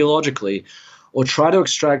aligned ideologically, or try to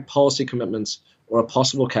extract policy commitments or a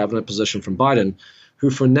possible cabinet position from Biden,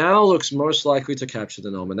 who for now looks most likely to capture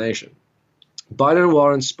the nomination. Biden and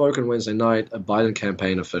Warren spoke on Wednesday night, a Biden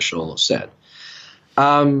campaign official said.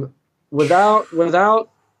 Without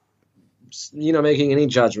making any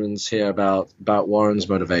judgments here about Warren's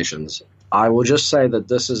motivations, I will just say that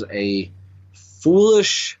this is a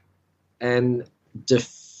foolish and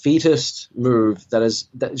defeatist move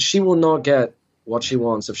that she will not get what she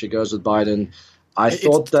wants if she goes with Biden.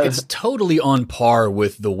 It's totally on par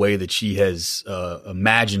with the way that she has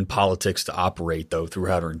imagined politics to operate, though,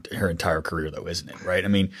 throughout her entire career, though, isn't it? Right? I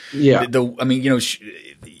mean, yeah.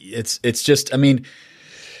 It's just, I mean,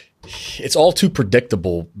 it's all too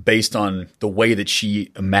predictable based on the way that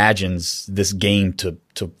she imagines this game to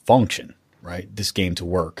function, right? This game to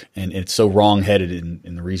work. And it's so wrong-headed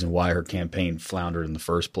in the reason why her campaign floundered in the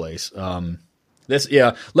first place. We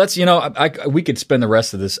could spend the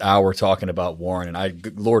rest of this hour talking about Warren,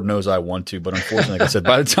 and Lord knows I want to, but unfortunately, like I said,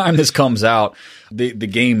 by the time this comes out, the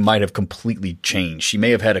game might have completely changed. She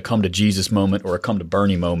may have had a come to Jesus moment or a come to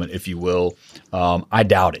Bernie moment, if you will. I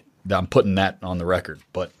doubt it. I'm putting that on the record,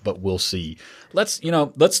 but we'll see. Let's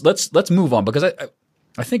move on, because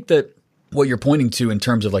I think that what you're pointing to in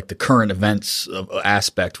terms of like the current events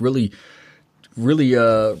aspect really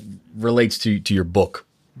relates to your book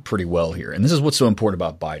pretty well here. And this is what's so important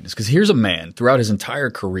about Biden, is because here's a man throughout his entire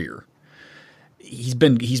career, he's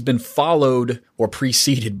been followed or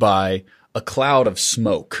preceded by a cloud of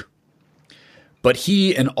smoke. But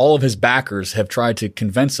he and all of his backers have tried to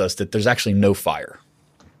convince us that there's actually no fire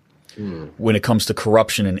when it comes to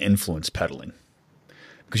corruption and influence peddling.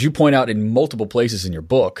 Because you point out in multiple places in your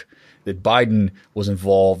book that Biden was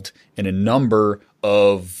involved in a number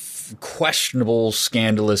of questionable,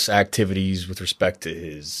 scandalous activities with respect to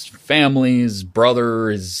his family, his brother,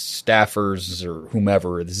 his staffers, or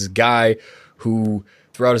whomever. This is a guy who,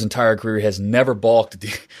 throughout his entire career, has never balked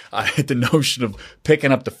at the notion of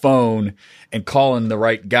picking up the phone and calling the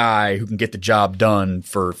right guy who can get the job done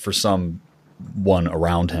for someone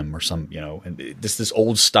around him, or and this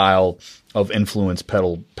old style of influence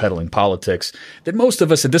peddling politics that most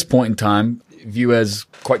of us at this point in time view as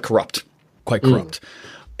quite corrupt.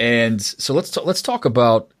 And so let's talk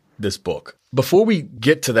about this book. Before we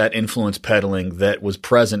get to that influence peddling that was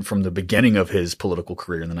present from the beginning of his political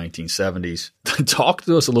career in the 1970s, talk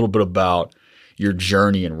to us a little bit about your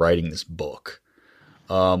journey in writing this book.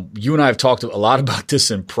 You and I have talked a lot about this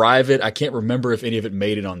in private. I can't remember if any of it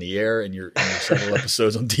made it on the air in your several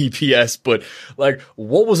episodes on DPS, but like,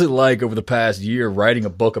 what was it like over the past year writing a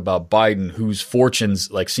book about Biden, whose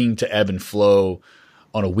fortunes like seem to ebb and flow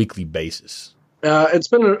on a weekly basis? It's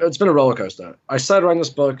been a roller coaster. I started writing this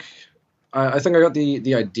book. I think I got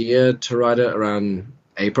the idea to write it around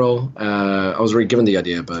April. I was given the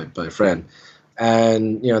idea by a friend,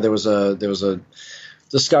 and there was a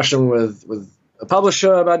discussion with a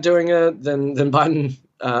publisher about doing it. Then Biden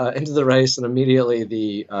entered the race, and immediately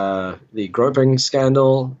the groping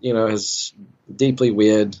scandal, his deeply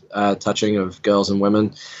weird touching of girls and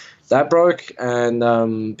women, that broke,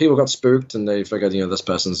 and people got spooked, and they figured, this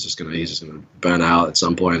person's just gonna burn out at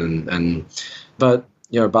some point, but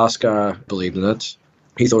Bhaskar believed in it,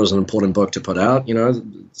 he thought it was an important book to put out. You know,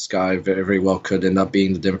 this guy very, very well could end up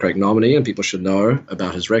being the Democratic nominee, and people should know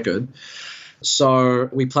about his record. So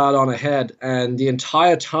we plowed on ahead, and the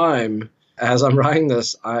entire time as I'm writing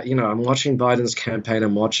this, I'm watching Biden's campaign.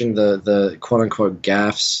 I'm watching the quote unquote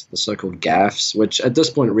gaffes, the so-called gaffes, which at this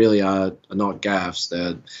point really are not gaffes.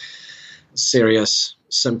 They're serious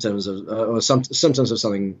symptoms of symptoms of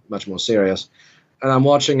something much more serious. And I'm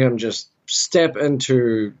watching him just step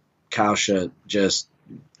into cow shit just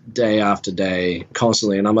day after day,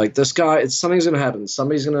 constantly. And I'm like, this guy, something's going to happen.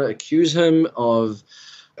 Somebody's going to accuse him of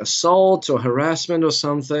assault or harassment or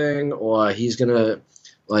something, or he's going to,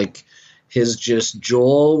 like, his just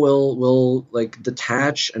jaw will like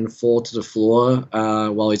detach and fall to the floor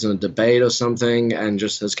while he's in a debate or something, and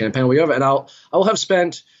just his campaign will be over. And I will have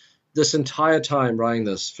spent this entire time writing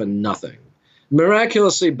this for nothing.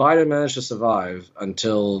 Miraculously, Biden managed to survive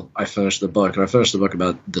until I finished the book, and I finished the book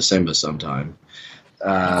about December sometime.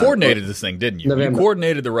 You coordinated this thing, didn't you? November. You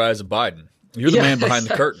coordinated the rise of Biden. You're the man behind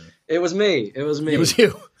the curtain. It was me. It was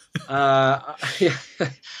you. I'm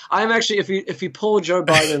actually, if you pull Joe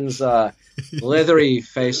Biden's leathery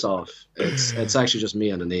face off, it's actually just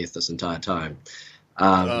me underneath this entire time.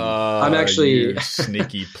 I'm actually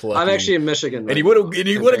sneaky plucky. I'm actually in Michigan, and he would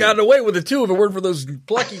have gotten away with it too if it weren't for those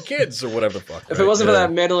plucky kids or whatever the fuck. If it wasn't for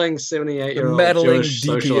that meddling 78-year-old meddling Jewish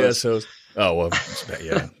DPS socialist. host. Oh well,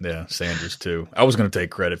 yeah, Sanders too. I was going to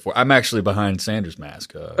take credit for. I'm actually behind Sanders'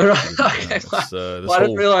 mask. I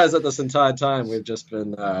didn't realize that this entire time we've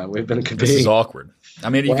been competing. This is awkward. I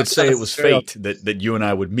mean, you could say it was fate that you and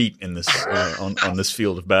I would meet in this on this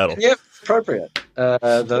field of battle. Yeah, appropriate.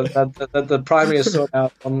 The primary is sorted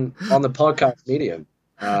out on the podcast medium.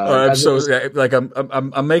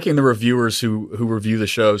 I'm making the reviewers who review the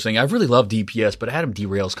show saying I really love DPS, but Adam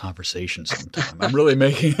derails conversation sometimes. I'm really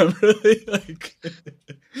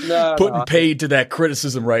putting paid to that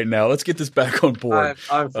criticism right now. Let's get this back on board.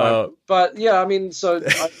 I'm fine. But yeah, I mean, so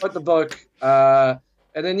I wrote the book, and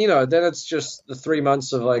then then it's just the 3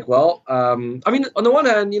 months of like, well, I mean, on the one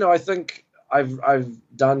hand, I think I've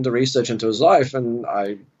done the research into his life, and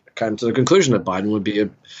I came to the conclusion that Biden would be a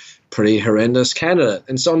pretty horrendous candidate.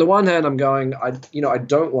 And so on the one hand, I'm going, I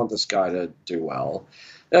don't want this guy to do well.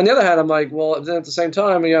 And on the other hand, I'm like, well, then at the same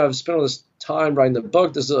time, I've spent all this time writing the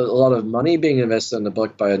book. There's a lot of money being invested in the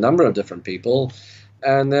book by a number of different people.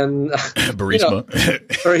 And then Burisma.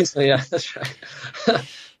 Burisma, yeah, that's right.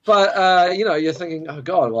 But you're thinking, oh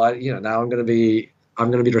God, well, now I'm going to be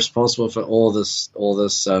responsible for all this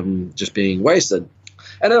just being wasted.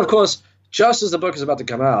 And then of course, just as the book is about to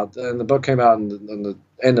come out, and the book came out in the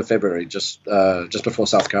end of February, just before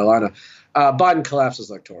South Carolina, Biden collapses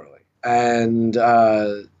electorally. And,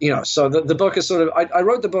 so the book is sort of, I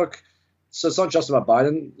wrote the book, so it's not just about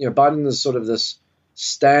Biden. Biden is sort of this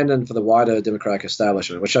stand-in for the wider Democratic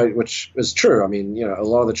establishment, which is true. I mean, a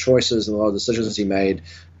lot of the choices and a lot of the decisions he made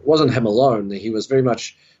wasn't him alone. He was very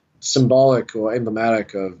much symbolic or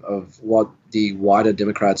emblematic of what the wider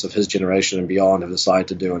Democrats of his generation and beyond have decided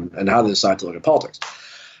to do and how they decide to look at politics.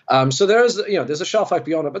 So there's a shelf life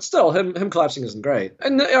beyond it, but still him collapsing isn't great.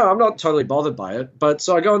 And I'm not totally bothered by it. But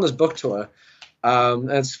so I go on this book tour,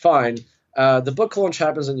 and it's fine. The book launch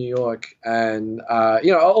happens in New York, and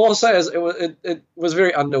all I'll say is it was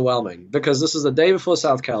very underwhelming because this is the day before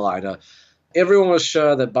South Carolina. Everyone was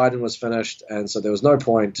sure that Biden was finished, and so there was no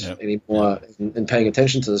point anymore in paying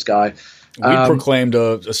attention to this guy. We proclaimed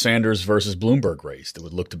a Sanders versus Bloomberg race that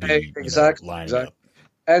would look to be lining up.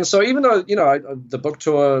 And so even though, the book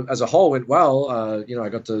tour as a whole went well, I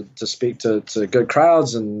got to speak to good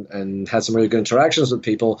crowds and had some really good interactions with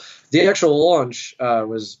people, the actual launch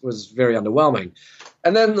was very underwhelming.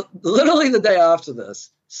 And then literally the day after this,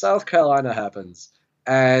 South Carolina happens.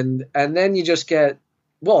 And then you just get,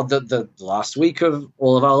 well, the last week of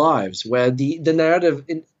all of our lives, where the narrative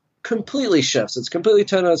completely shifts. It's completely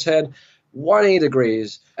turned on its head, 180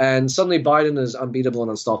 degrees, and suddenly Biden is unbeatable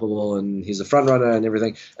and unstoppable, and he's a front runner and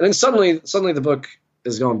everything. And then suddenly the book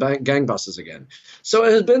is going gangbusters again. So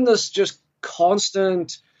it has been this just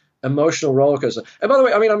constant emotional roller coaster. And by the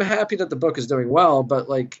way, I mean, I'm happy that the book is doing well, but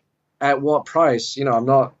like, at what price? I'm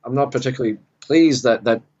not particularly pleased that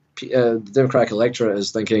the Democratic electorate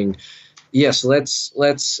is thinking, yes, let's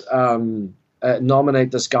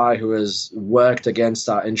nominate this guy who has worked against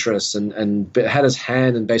our interests and had his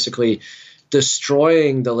hand in basically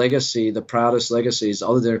destroying the legacy, the proudest legacies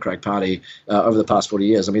of the Democratic Party over the past 40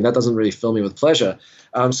 years. I mean, that doesn't really fill me with pleasure.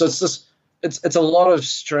 So it's a lot of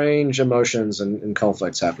strange emotions and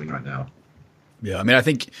conflicts happening right now. Yeah, I mean, I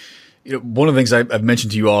think one of the things I've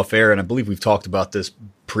mentioned to you off air, and I believe we've talked about this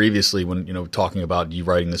previously when, talking about you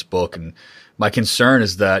writing this book. And my concern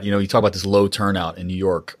is that, you talk about this low turnout in New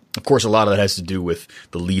York. Of course, a lot of that has to do with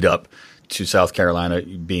the lead up to South Carolina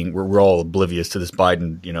being, we're all oblivious to this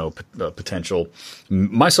Biden, potential,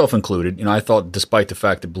 myself included. I thought despite the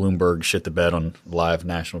fact that Bloomberg shit the bed on live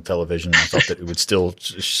national television, I thought that it would still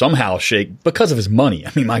somehow shake because of his money.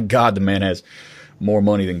 I mean, my God, the man has more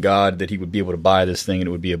money than God, that he would be able to buy this thing and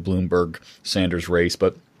it would be a Bloomberg-Sanders race.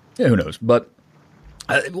 But yeah, who knows? But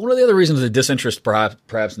one of the other reasons of the disinterest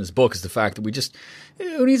perhaps in this book is the fact that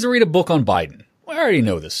who needs to read a book on Biden? I already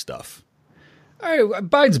know this stuff. All right,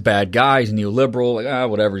 Biden's a bad guy. He's neoliberal.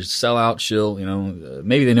 Whatever. He's a sellout shill.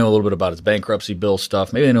 Maybe they know a little bit about his bankruptcy bill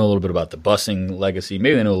stuff. Maybe they know a little bit about the busing legacy.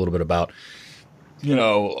 Maybe they know a little bit about,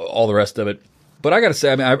 all the rest of it. But I got to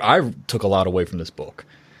say, I took a lot away from this book.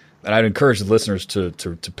 And I'd encourage the listeners to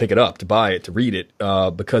pick it up, to buy it, to read it,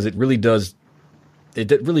 because it really does. In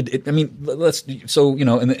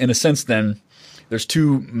a sense, then there's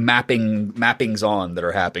two mappings on that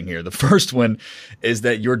are happening here. The first one is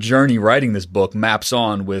that your journey writing this book maps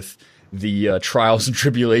on with the trials and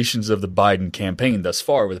tribulations of the Biden campaign thus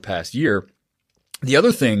far over the past year. The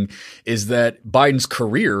other thing is that Biden's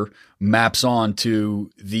career maps on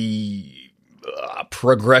to the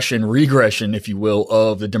regression, if you will,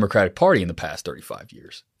 of the Democratic Party in the past 35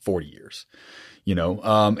 years, 40 years.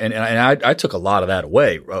 I took a lot of that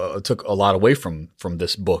away. Took a lot away from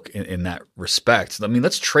this book in that respect. I mean,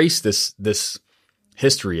 let's trace this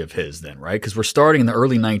history of his then, right? Because we're starting in the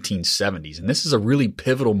early 1970s, and this is a really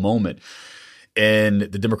pivotal moment in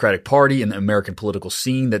the Democratic Party and the American political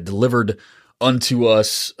scene that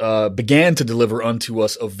began to deliver unto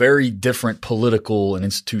us a very different political and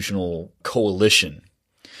institutional coalition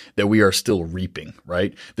that we are still reaping,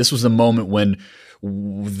 right? This was the moment when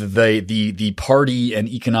the party and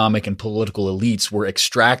economic and political elites were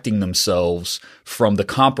extracting themselves from the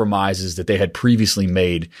compromises that they had previously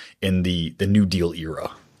made in the New Deal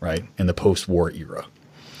era, right? In the post-war era.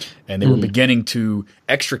 And they were beginning to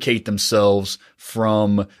extricate themselves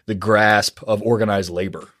from the grasp of organized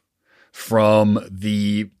labor, from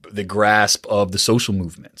the grasp of the social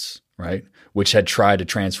movements, right? Which had tried to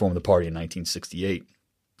transform the party in 1968.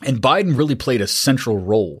 And Biden really played a central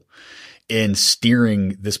role in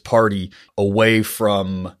steering this party away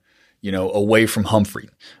from Humphrey,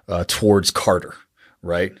 towards Carter,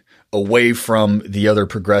 right? Away from the other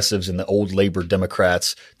progressives and the old labor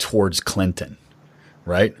Democrats towards Clinton,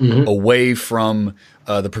 right? Mm-hmm. Away from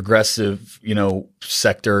the progressive,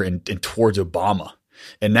 sector and towards Obama.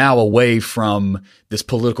 And now away from this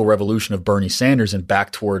political revolution of Bernie Sanders and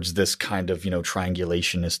back towards this kind of,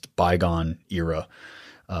 triangulationist bygone era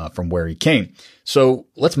from where he came. So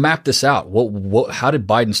let's map this out. How did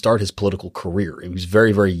Biden start his political career? He was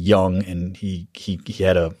very, very young, and he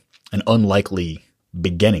had an unlikely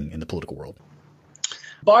beginning in the political world.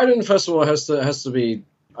 Biden, first of all, has to be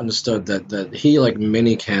understood that he, like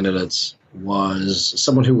many candidates, was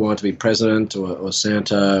someone who wanted to be president or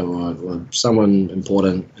senator or someone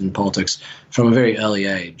important in politics from a very early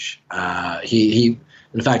age. He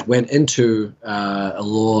in fact went into a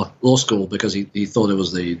law school because he thought it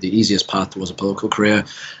was the easiest path towards a political career.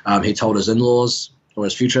 He told his in-laws, or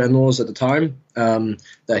his future in-laws at the time,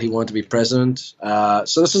 that he wanted to be president.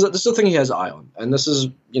 So this is a thing he has an eye on, and this is,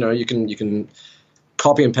 you can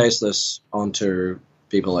copy and paste this onto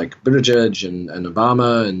people like Buttigieg and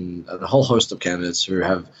Obama and a whole host of candidates who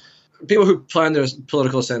have people who plan their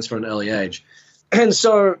political ascents from an early age. And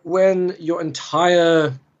so when your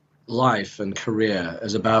entire life and career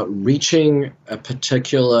is about reaching a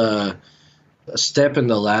particular step in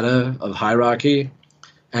the ladder of hierarchy,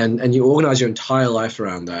 and you organize your entire life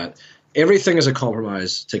around that, everything is a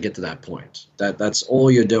compromise to get to that point. That's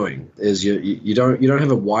all you're doing is you don't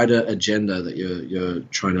have a wider agenda that you're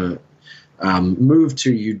trying to move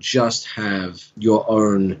to. You just have your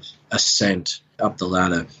own ascent up the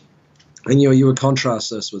ladder. And you would contrast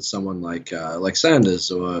this with someone like Sanders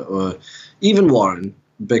or even Warren,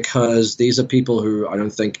 because these are people who I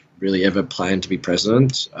don't think really ever planned to be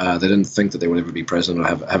president. They didn't think that they would ever be president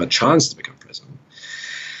or have a chance to become president.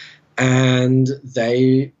 And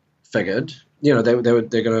they figured, they're going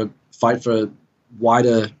to fight for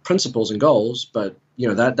wider principles and goals, but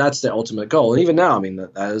that's their ultimate goal. And even now,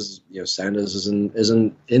 that is, Sanders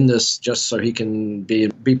isn't in this just so he can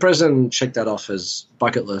be president and check that off his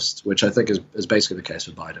bucket list, which I think is basically the case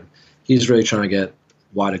with Biden. He's really trying to get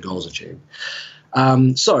wider goals achieved.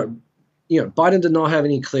 So Biden did not have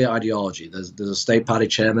any clear ideology. There's a state party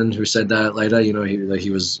chairman who said that later. He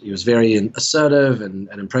was very assertive and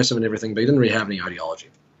impressive and everything, but he didn't really have any ideology.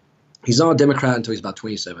 He's not a Democrat until he's about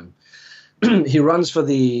 27. he runs for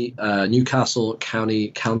the Newcastle County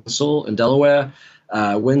Council in Delaware,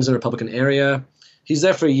 wins a Republican area. He's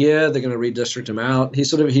there for a year. They're going to redistrict him out.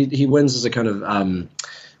 He wins as a kind of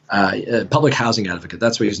public housing advocate.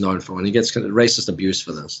 That's what he's known for, and he gets kind of racist abuse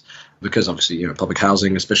for this because obviously, public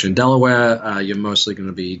housing, especially in Delaware, you're mostly going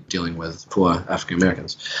to be dealing with poor African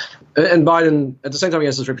Americans. And Biden, at the same time, he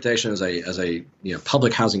has this reputation as a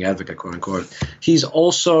public housing advocate, quote unquote. He's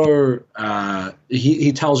also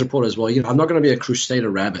he tells reporters, well, I'm not going to be a crusader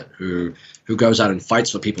rabbit who goes out and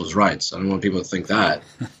fights for people's rights. I don't want people to think that.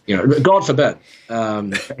 God forbid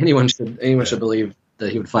anyone should believe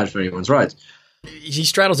that he would fight for anyone's rights. He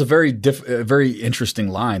straddles a very interesting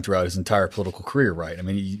line throughout his entire political career, right? I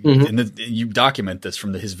mean, you document this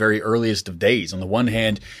from his very earliest of days. On the one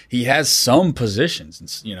hand, he has some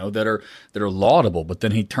positions, that are laudable, but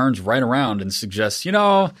then he turns right around and suggests,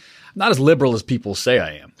 I'm not as liberal as people say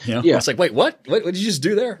I am. Yeah. It's like, wait, what? What did you just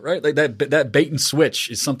do there? Right? Like that bait and switch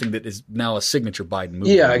is something that is now a signature Biden move.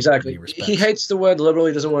 Yeah, exactly. He hates the word liberal.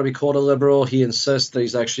 He doesn't want to be called a liberal. He insists that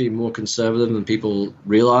he's actually more conservative than people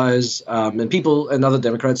realize. And people and other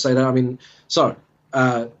Democrats say that. I mean,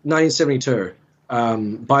 1972,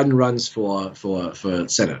 Biden runs for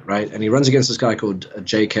Senate, right? And he runs against this guy called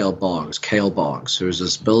Cale Boggs, who's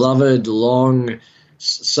this beloved,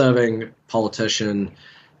 long-serving politician.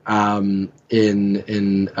 In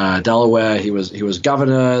Delaware, he was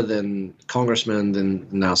governor, then congressman, then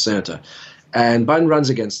now senator. And Biden runs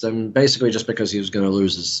against him basically just because he was going to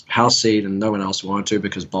lose his House seat and no one else wanted to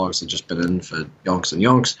because Boggs had just been in for yonks and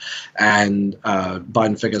yonks. And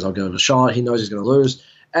Biden figures, I'll give it a shot. He knows he's going to lose.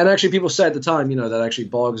 And actually people said at the time, that actually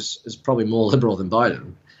Boggs is probably more liberal than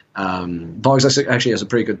Biden. Boggs actually has a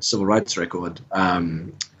pretty good civil rights record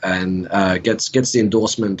and gets the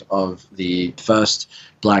endorsement of the first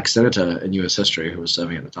black senator in U.S. history who was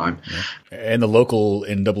serving at the time. Yeah. And the local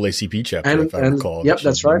NAACP chapter, if I recall. Yep,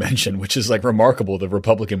 that's right. Mentioned, which is like remarkable. The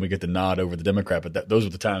Republican would get the nod over the Democrat, but those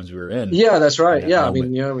were the times we were in. Yeah, that's right. Yeah, I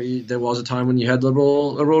mean, there was a time when you had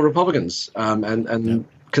liberal Republicans and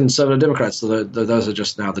conservative Democrats. So those are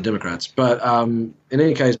just now the Democrats. But in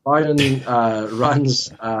any case, Biden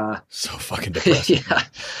runs. So fucking depressing. Yeah.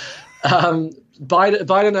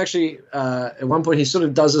 Biden actually, at one point, he sort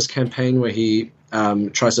of does this campaign where he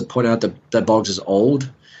tries to point out that Boggs is old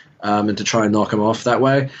and to try and knock him off that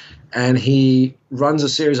way. And he runs a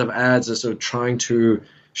series of ads that sort of trying to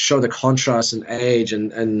show the contrast in age.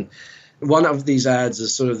 And one of these ads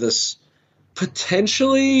is sort of this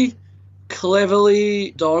potentially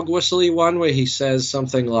cleverly dog whistly one where he says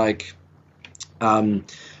something like, for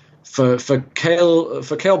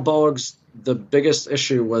Cale Boggs, the biggest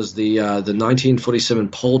issue was the 1947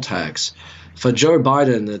 poll tax. For Joe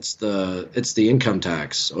Biden, it's the income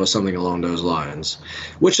tax or something along those lines,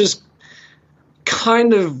 which is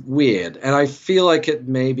kind of weird. And I feel like it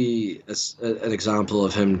may be an example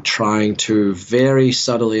of him trying to very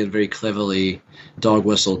subtly and very cleverly dog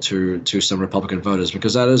whistle to some Republican voters,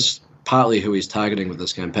 because that is partly who he's targeting with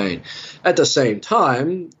this campaign. At the same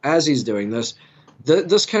time, as he's doing this,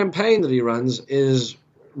 this campaign that he runs is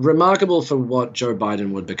remarkable for what Joe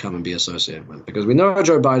Biden would become and be associated with, because we know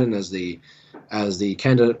Joe Biden as the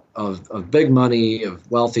candidate of big money, of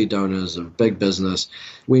wealthy donors, of big business.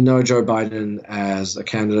 We know Joe Biden as a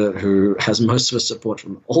candidate who has most of his support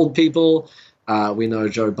from old people. We know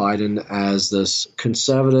Joe Biden as this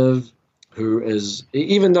conservative who is,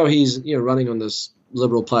 even though he's running on this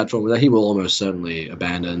liberal platform that he will almost certainly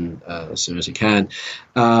abandon as soon as he can.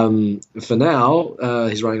 For now,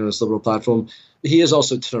 he's running on this liberal platform. He is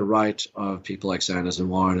also to the right of people like Sanders and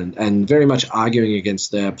Warren and very much arguing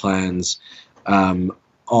against their plans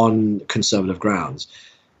on conservative grounds.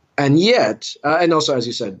 And yet, and also, as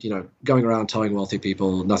you said, going around telling wealthy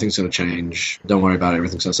people nothing's going to change, don't worry about it,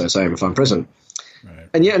 everything's going to stay the same if I'm president. Right.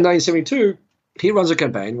 And yet in 1972, he runs a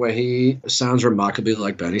campaign where he sounds remarkably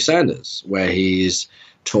like Bernie Sanders, where he's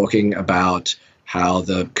talking about how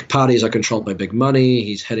the parties are controlled by big money.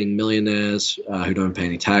 He's hitting millionaires who don't pay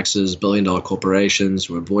any taxes, billion-dollar corporations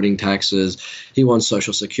who are avoiding taxes. He wants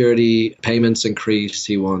Social Security payments increased.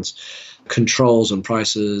 He wants controls on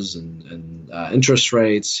prices and interest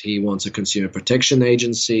rates. He wants a consumer protection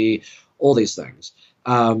agency, all these things.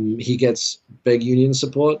 He gets big union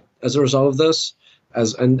support as a result of this.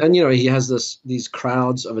 And he has these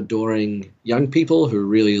crowds of adoring young people who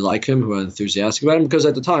really like him, who are enthusiastic about him, because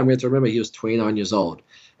at the time we have to remember he was 29 years old.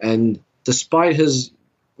 And despite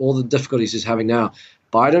all the difficulties he's having now,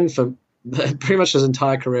 Biden, for pretty much his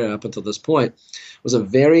entire career up until this point, was a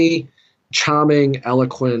very charming,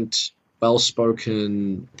 eloquent,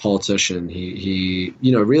 well-spoken politician. He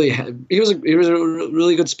you know, really he was a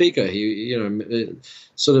really good speaker. He, you know,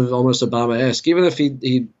 sort of almost Obama-esque, even if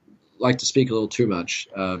he liked to speak a little too much.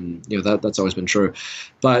 You know, that's always been true,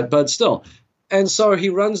 but still. And so he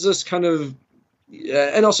runs this kind of,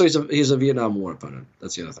 and also he's a Vietnam War opponent.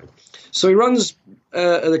 That's the other thing. So he runs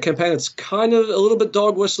the campaign that's kind of a little bit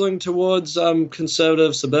dog whistling towards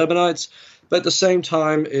conservative suburbanites, but at the same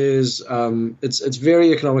time is it's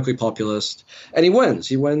very economically populist, and he wins.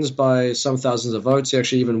 He wins by some thousands of votes. He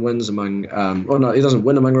actually even wins among, well, no, he doesn't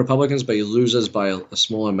win among Republicans, but he loses by a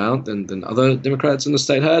smaller amount than other Democrats in the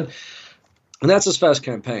state had, and that's his first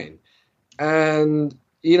campaign. And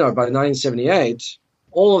you know, by 1978,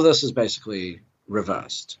 all of this is basically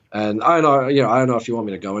reversed. And I don't know if you want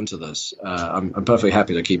me to go into this. I'm perfectly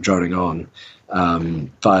happy to keep droning on,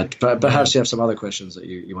 but perhaps you have some other questions that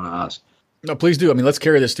you want to ask. No, please do. I mean, let's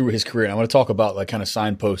carry this through his career. And I want to talk about, like, kind of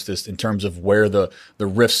signpost this in terms of where the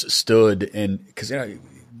rifts stood, and because, you know,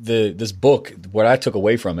 this book, what I took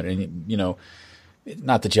away from it, and, you know,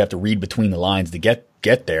 not that you have to read between the lines to get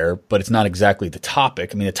there, but it's not exactly the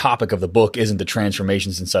topic. I mean, the topic of the book isn't the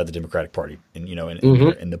transformations inside the Democratic Party and, you know,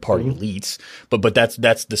 in the party elites, but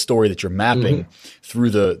that's the story that you're mapping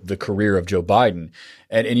through the career of Joe Biden.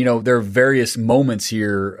 And, you know, there are various moments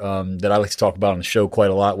here that I like to talk about on the show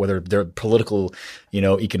quite a lot, whether they're political, you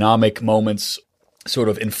know, economic moments, sort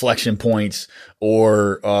of inflection points,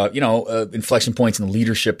 or, inflection points in the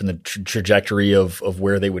leadership and the trajectory of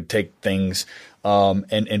where they would take things.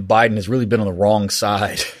 And Biden has really been on the wrong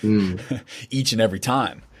side each and every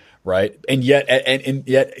time. Right. And yet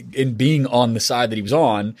in being on the side that he was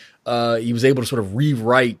on, he was able to sort of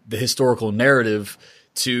rewrite the historical narrative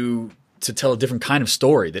to tell a different kind of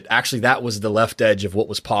story, that actually that was the left edge of what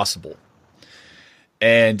was possible.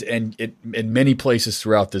 And in many places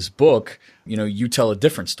throughout this book, you know, you tell a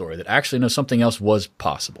different story, that actually, no, something else was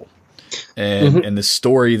possible. And the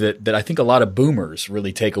story that I think a lot of boomers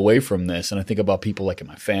really take away from this, and I think about people like in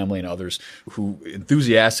my family and others who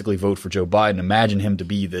enthusiastically vote for Joe Biden, imagine him to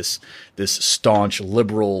be this staunch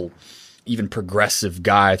liberal, even progressive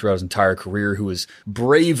guy throughout his entire career, who has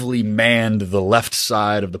bravely manned the left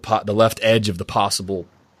side of the left edge of the possible,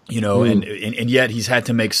 you know, and yet he's had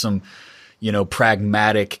to make some, you know,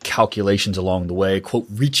 pragmatic calculations along the way, quote,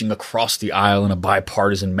 reaching across the aisle in a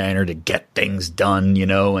bipartisan manner to get things done, you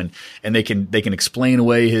know, and they can explain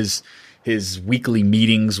away his weekly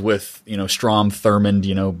meetings with, you know, Strom Thurmond,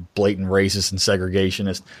 you know, blatant racist and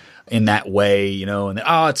segregationist in that way, you know, and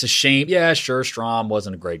it's a shame. Yeah, sure, Strom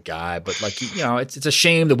wasn't a great guy, but, like, you know, it's a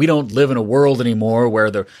shame that we don't live in a world anymore where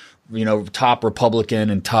the, you know, top Republican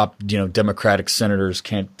and top, you know, Democratic senators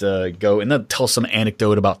can't go, and they'll tell some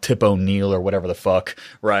anecdote about Tip O'Neill or whatever the fuck,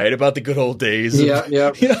 right? About the good old days of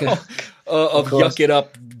yuck it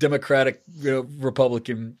up Democratic, you know,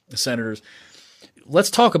 Republican senators. Let's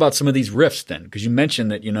talk about some of these rifts then, because you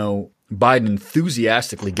mentioned that, you know, Biden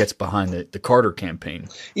enthusiastically gets behind the Carter campaign.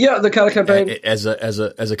 Yeah, the Carter campaign as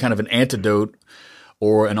a kind of an antidote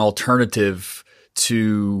or an alternative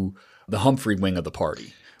to the Humphrey wing of the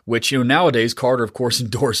party. Which, you know, nowadays Carter, of course,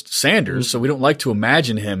 endorsed Sanders, so we don't like to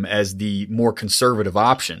imagine him as the more conservative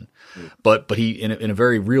option. But he, in a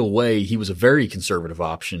very real way, he was a very conservative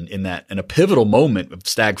option in a pivotal moment of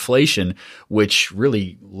stagflation, which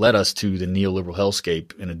really led us to the neoliberal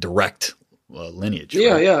hellscape in a direct lineage.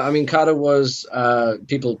 Yeah, right? Yeah. I mean, Carter was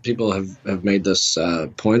people have made this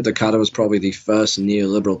point that Carter was probably the first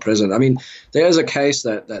neoliberal president. I mean, there's a case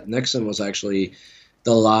that Nixon was actually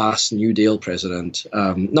the last New Deal president,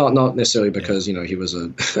 not necessarily because, you know, he was a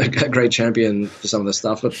great champion for some of this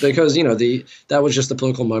stuff, but because, you know, that was just the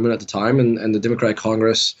political moment at the time, and the Democratic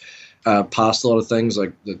Congress passed a lot of things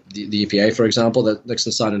like the EPA, for example, that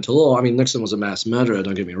Nixon signed into law. I mean, Nixon was a mass murderer,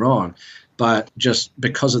 don't get me wrong, but just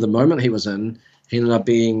because of the moment he was in, he ended up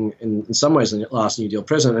being, in some ways, the last New Deal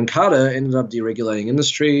president. And Carter ended up deregulating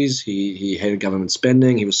industries. He hated government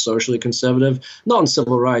spending. He was socially conservative, not on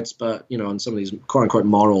civil rights, but, you know, on some of these quote-unquote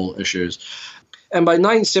moral issues. And by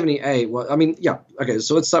 1978,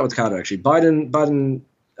 so let's start with Carter, actually. Biden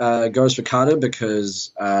goes for Carter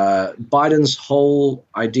because Biden's whole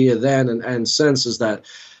idea then and since is that,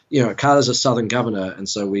 you know, Carter's a Southern governor, and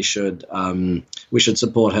so we should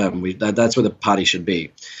support him. That's where the party should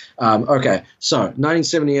be. Okay, so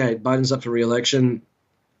 1978, Biden's up for re-election,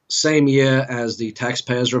 same year as the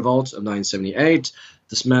taxpayers' revolt of 1978.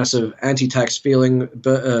 This massive anti-tax feeling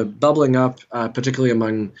bubbling up, particularly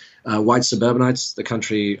among white suburbanites the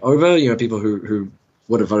country over. You know, people who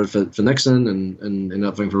would have voted for Nixon and ended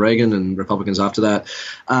up voting for Reagan and Republicans after that.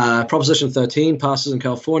 Proposition 13 passes in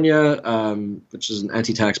California, which is an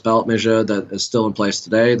anti-tax ballot measure that is still in place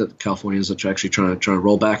today that Californians are actually trying to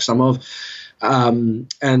roll back some of.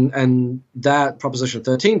 And that Proposition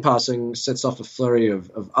 13 passing sets off a flurry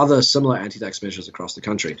of other similar anti-tax measures across the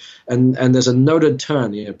country. And there's a noted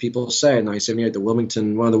turn. People say in 1978,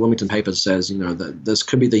 one of the Wilmington papers says, that this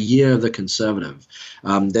could be the year of the conservative.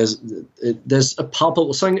 There's a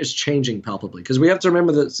palpable, something is changing palpably, because we have to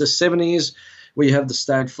remember that it's the 70s, where you have the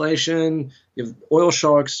stagflation, you have oil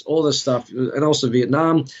shocks, all this stuff, and also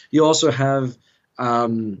Vietnam. You also have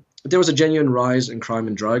there was a genuine rise in crime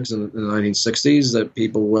and drugs in the 1960s that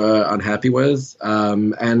people were unhappy with,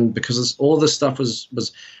 and because all this stuff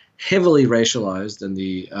was heavily racialized in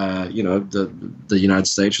the United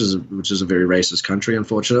States, which is a very racist country,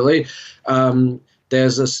 unfortunately.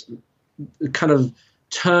 There's this kind of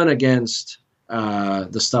turn against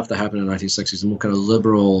the stuff that happened in the 1960s, the more kind of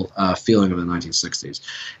liberal feeling of the 1960s.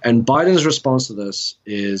 And Biden's response to this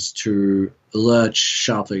is to lurch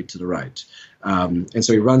sharply to the right. And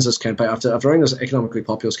so he runs this campaign. After running this economically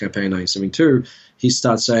populist campaign in 1972, he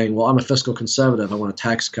starts saying, well, I'm a fiscal conservative. I want a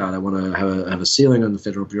tax cut. I want to have a ceiling on the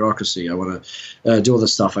federal bureaucracy. I want to do all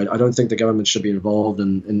this stuff. I don't think the government should be involved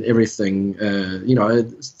in everything.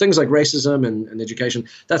 Things like racism and education,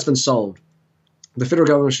 that's been solved. The federal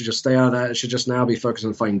government should just stay out of that. It should just now be focused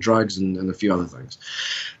on fighting drugs and a few other things.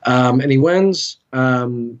 And he wins.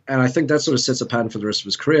 And I think that sort of sets a pattern for the rest of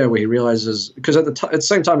his career, where he realizes, because at the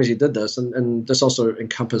same time as he did this, and this also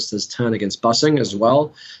encompassed his turn against busing as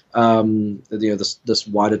well, this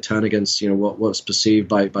wider turn against what was perceived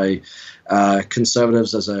by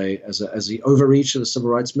conservatives as the overreach of the civil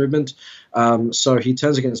rights movement. So he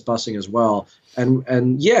turns against busing as well.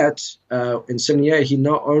 And yet, in 78, he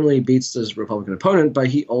not only beats his Republican opponent, but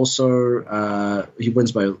he also he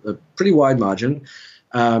wins by a pretty wide margin.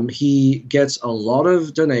 He gets a lot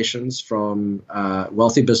of donations from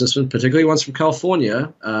wealthy businessmen, particularly ones from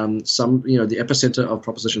California. Some, the epicenter of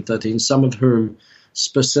Proposition 13, some of whom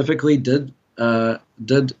specifically did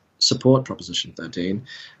support Proposition 13.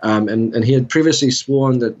 And he had previously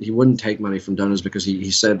sworn that he wouldn't take money from donors because he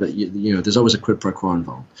said that there's always a quid pro quo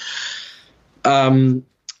involved.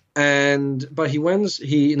 But he wins.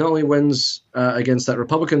 He not only wins against that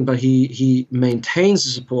Republican, but he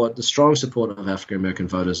maintains the strong support of African American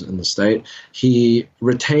voters in the state. He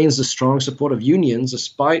retains the strong support of unions,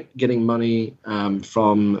 despite getting money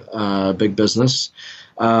from big business.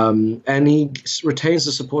 And he retains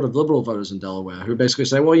the support of liberal voters in Delaware, who basically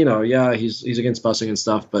say, well, he's against busing and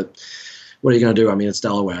stuff, but what are you going to do? I mean, it's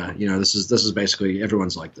Delaware. This is basically,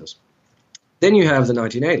 everyone's like this. Then you have the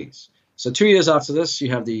 1980s. So 2 years after this,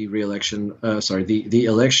 you have the election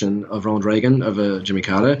of Ronald Reagan over Jimmy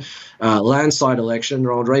Carter. Landslide election.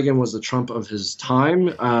 Ronald Reagan was the Trump of his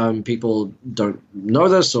time. People don't know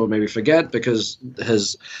this, or maybe forget, because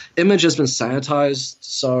his image has been sanitized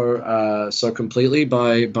so completely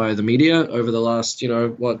by the media over the last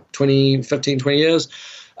 15, 20 years.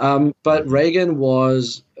 But Reagan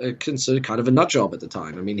was considered kind of a nut job at the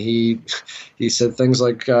time. I mean, he said things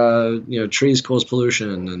like trees cause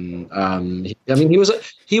pollution, and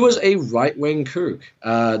he was a right wing kook.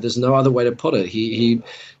 There's no other way to put it. He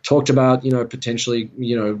talked about potentially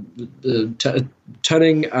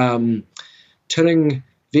turning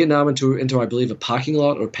Vietnam into I believe a parking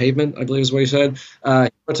lot or pavement, I believe is what he said. He wanted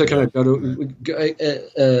to kind of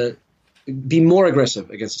go be more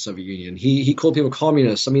aggressive against the Soviet Union. He called people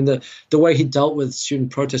communists. I mean, the way he dealt with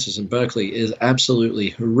student protesters in Berkeley is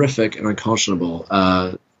absolutely horrific and unconscionable.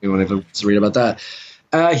 Anyone ever wants to read about that?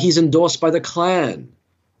 He's endorsed by the Klan.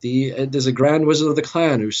 There's a Grand Wizard of the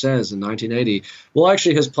Klan who says in 1980, well,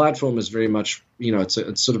 actually, his platform is very much,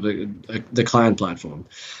 it's sort of the Klan platform.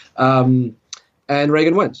 And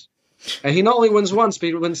Reagan wins. And he not only wins once, but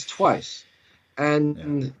he wins twice.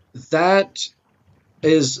 And that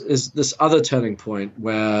is this other turning point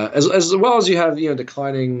where, as well as you have the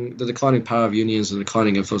declining power of unions and the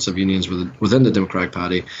declining influence of unions within the Democratic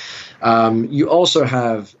Party, you also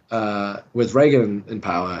have with Reagan in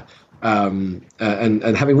power and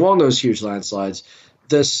having won those huge landslides,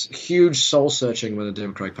 this huge soul searching with the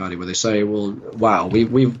Democratic Party, where they say, well, wow,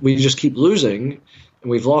 we just keep losing, and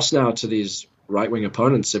we've lost now to these right-wing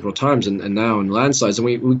opponents several times, and now in landslides, and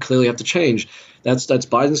we clearly have to change. That's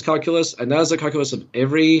Biden's calculus, and that's the calculus of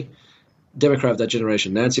every Democrat of that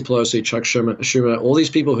generation. Nancy Pelosi, Chuck Schumer, all these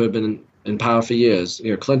people who have been in power for years,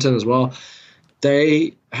 Clinton as well.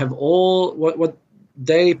 They have all what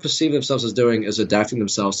they perceive themselves as doing is adapting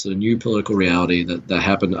themselves to the new political reality that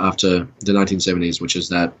happened after the 1970s, which is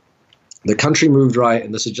that The country moved right,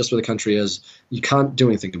 and this is just where the country is. You can't do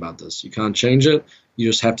anything about this. You can't change it. You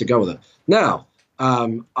just have to go with it. Now,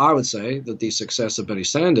 I would say that the success of Bernie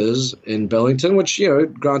Sanders in Burlington, which,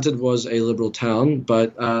 granted was a liberal town,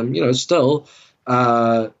 but, still,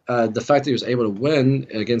 the fact that he was able to win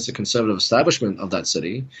against the conservative establishment of that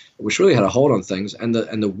city, which really had a hold on things, and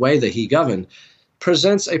the way that he governed,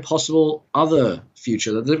 presents a possible other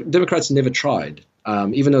future that the Democrats never tried,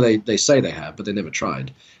 even though they say they have, but they never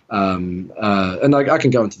tried. And I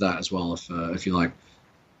can go into that as well if you like.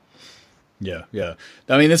 Yeah.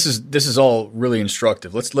 I mean, this is all really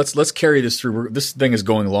instructive. Let's carry this through. This thing is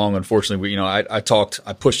going long. Unfortunately, I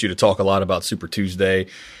pushed you to talk a lot about Super Tuesday.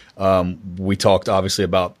 We talked obviously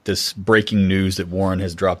about this breaking news that Warren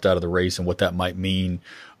has dropped out of the race and what that might mean.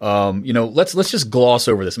 Let's just gloss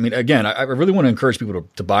over this. I mean, again, I really want to encourage people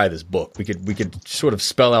to buy this book. We could sort of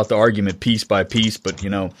spell out the argument piece by piece, but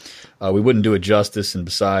we wouldn't do it justice. And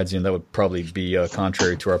besides, that would probably be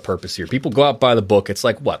contrary to our purpose here. People go out, buy the book. It's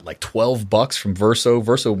like $12 from Verso.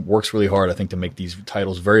 Verso works really hard, I think, to make these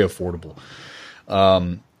titles very affordable.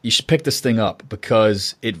 You should pick this thing up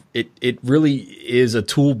because it really is a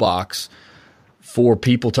toolbox for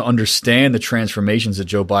people to understand the transformations that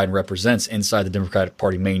Joe Biden represents inside the Democratic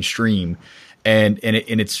Party mainstream. And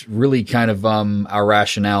it's really kind of our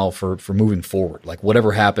rationale for moving forward. Like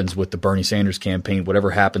whatever happens with the Bernie Sanders campaign, whatever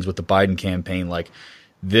happens with the Biden campaign, like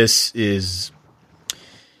this is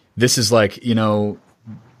like, this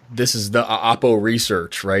is the Oppo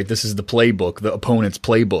research, right? This is the playbook, the opponent's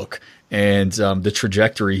playbook. And the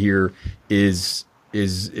trajectory here is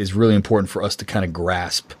really important for us to kind of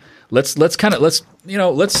grasp. Let's take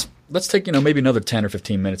maybe another 10 or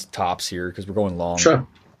 15 minutes tops here because we're going long. Sure.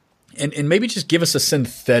 And maybe just give us a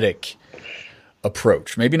synthetic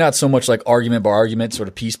approach. Maybe not so much like argument by argument, sort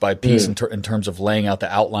of piece by piece in terms of laying out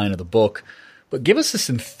the outline of the book, but give us a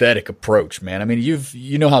synthetic approach, man. I mean,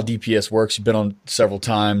 you know how DPS works. You've been on several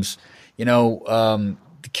times. To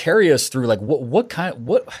carry us through like what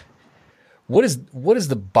is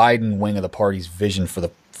the Biden wing of the party's vision for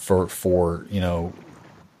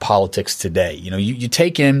politics today? You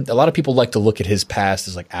take in a lot of people like to look at his past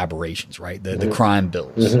as like aberrations, right? The crime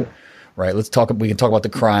bills, right? We can talk about the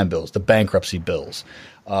crime bills, the bankruptcy bills,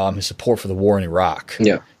 his support for the war in Iraq,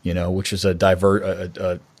 which is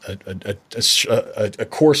a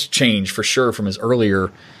course change for sure from his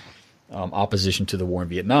earlier opposition to the war in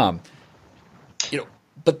Vietnam.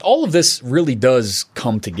 But all of this really does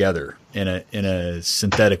come together in a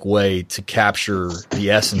synthetic way to capture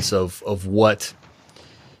the essence of what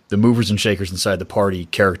the movers and shakers inside the party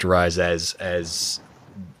characterize as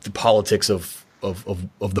the politics of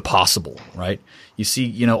the possible, right? You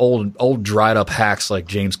see, old dried up hacks like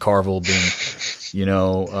James Carville being,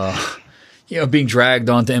 being dragged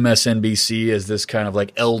onto MSNBC as this kind of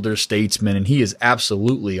like elder statesman, and he is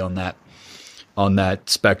absolutely on that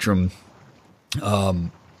spectrum.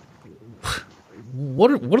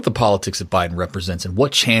 What are the politics that Biden represents, and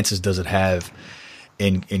what chances does it have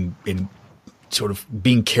in sort of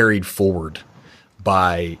being carried forward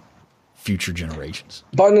by future generations?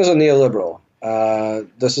 Biden is a neoliberal.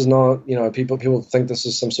 This is not, people think this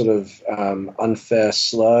is some sort of unfair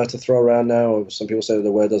slur to throw around now, or some people say that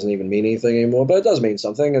the word doesn't even mean anything anymore, but it does mean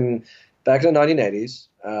something. And back in the 1980s,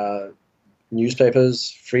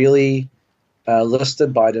 newspapers freely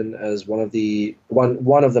listed Biden as one of the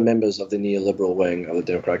members of the neoliberal wing of the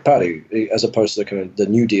Democratic Party, as opposed to the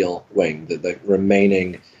New Deal wing, the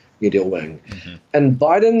remaining New Deal wing. And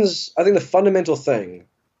Biden's, I think the fundamental thing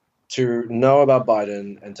to know about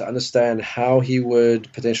Biden and to understand how he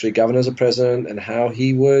would potentially govern as a president and how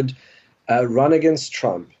he would run against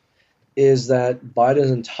Trump is that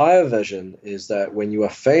Biden's entire vision is that when you are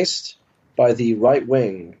faced by the right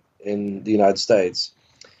wing in the United States,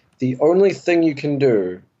 the only thing you can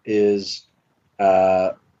do is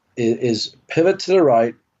pivot to the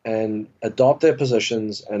right and adopt their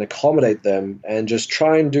positions and accommodate them and just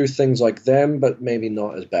try and do things like them, but maybe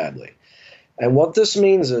not as badly. And what this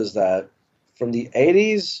means is that from the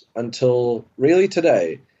 80s until really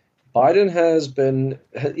today, Biden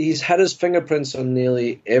he's had his fingerprints on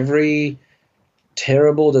nearly every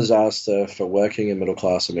terrible disaster for working and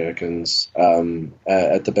middle-class Americans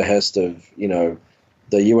at the behest of, the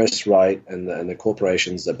U.S. right and the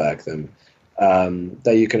corporations that back them,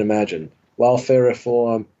 that you can imagine. Welfare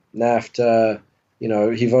reform, NAFTA,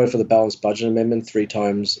 he voted for the Balanced Budget Amendment 3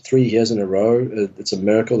 years in a row. It's a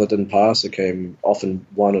miracle that didn't pass. It came often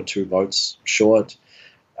 1 or 2 votes short.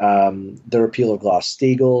 The repeal of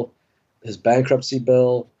Glass-Steagall, his bankruptcy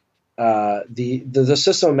bill. The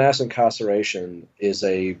system of mass incarceration is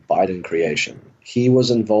a Biden creation. He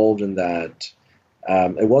was involved in that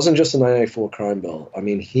It wasn't just the 1984 crime bill. I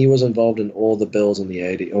mean, he was involved in all the bills in the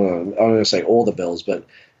 80s. Well, I'm not going to say all the bills, but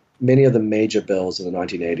many of the major bills in the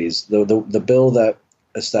 1980s. The bill that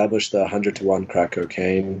established the 100 to 1 crack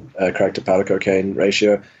to powder cocaine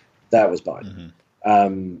ratio, that was Biden.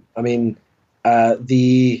 I mean,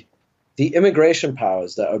 the immigration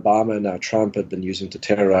powers that Obama and now Trump had been using to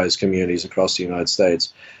terrorize communities across the United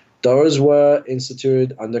States, those were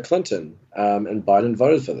instituted under Clinton, and Biden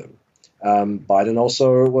voted for them. Biden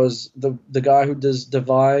also was the guy who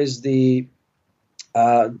devised the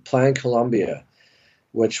Plan Colombia,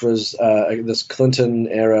 which was this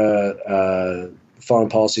Clinton-era foreign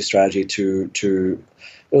policy strategy to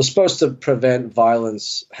it was supposed to prevent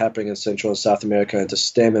violence happening in Central and South America and to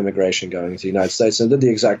stem immigration going into the United States, and did the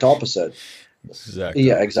exact opposite. Exactly.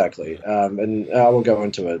 Yeah, exactly. And I won't go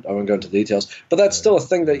into it. I won't go into details. But that's still a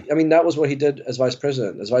thing that, I mean, that was what he did as vice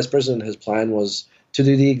president. As vice president, his plan was to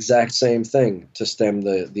do the exact same thing to stem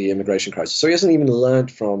the immigration crisis. So he hasn't even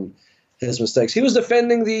learned from his mistakes. He was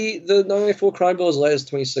defending the 1984 crime bill as late as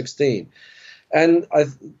 2016. And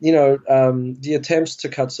the attempts to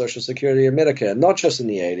cut Social Security and Medicare, not just in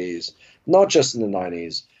the 80s, not just in the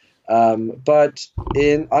 90s, but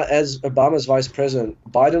as Obama's vice president,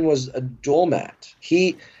 Biden was a doormat.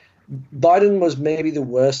 Biden was maybe the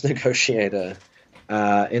worst negotiator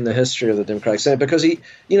in the history of the Democratic Senate because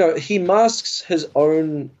he masks his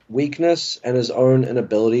own weakness and his own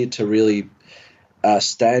inability to really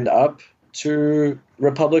stand up to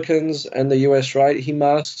Republicans and the U.S. right. He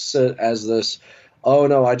masks it as this, oh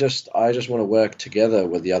no, I just want to work together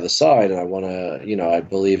with the other side, and I want to, I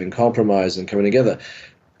believe in compromise and coming together.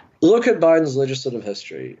 Look at Biden's legislative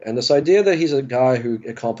history, and this idea that he's a guy who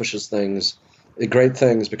accomplishes great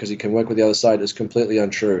things because he can work with the other side is completely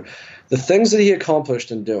untrue. The things that he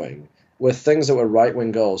accomplished in doing were things that were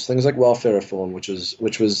right-wing goals, things like welfare reform, which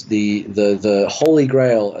was the holy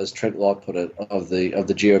grail, as Trent Lott put it, of the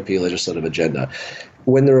GOP legislative agenda.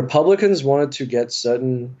 When the Republicans wanted to get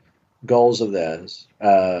certain goals of theirs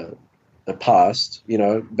passed,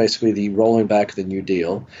 basically the rolling back the New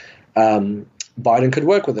Deal, Biden could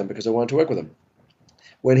work with them because they wanted to work with him.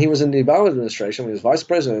 When he was in the Obama administration, when he was vice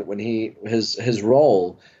president, when his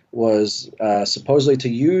role was supposedly to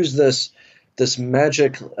use this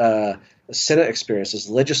magic Senate experience, this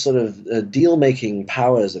legislative deal-making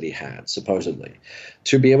powers that he had, supposedly,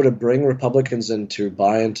 to be able to bring Republicans in to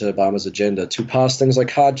buy into Obama's agenda, to pass things like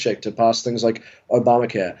hard check, to pass things like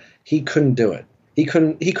Obamacare. He couldn't do it. He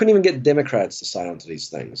couldn't even get Democrats to sign on to these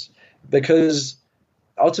things because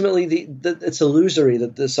ultimately it's illusory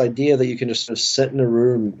that this idea that you can just sort of sit in a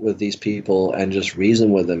room with these people and just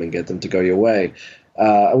reason with them and get them to go your way.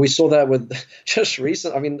 We saw that with just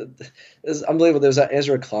recent. I mean, it's unbelievable. There was that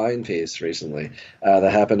Ezra Klein piece recently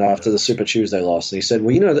that happened after the Super Tuesday loss, and he said,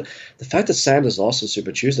 "Well, the fact that Sanders lost on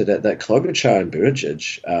Super Tuesday, that Klobuchar and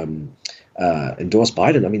Buttigieg endorsed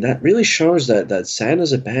Biden. I mean, that really shows that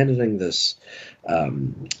Sanders abandoning this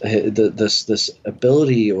this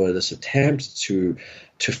ability or this attempt to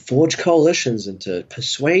forge coalitions and to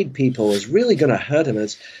persuade people is really going to hurt him. And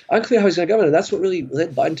it's unclear how he's going to govern. And that's what really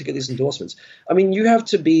led Biden to get these endorsements. I mean, you have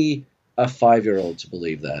to be a 5-year-old to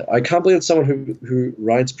believe that. I can't believe that someone who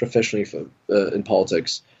writes professionally in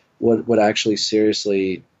politics would actually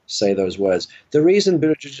seriously say those words. The reason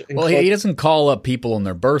Buttigieg... Well, he doesn't call up people on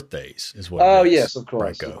their birthdays, is what. Oh, yes, of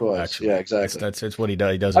course, Franco, of course. Actually. Yeah, exactly. That's what he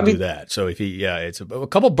does. He doesn't do that. So if it's a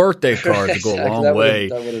couple birthday cards to go a long way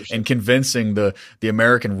in convincing the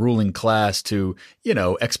American ruling class to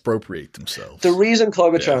expropriate themselves. The reason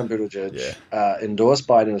Klobuchar and Buttigieg endorsed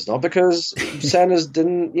Biden is not because Sanders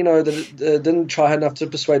didn't try hard enough to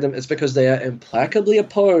persuade them. It's because they are implacably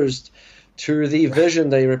opposed to the vision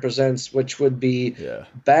they represents, which would be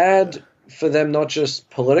bad for them, not just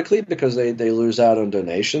politically because they lose out on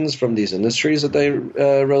donations from these industries that they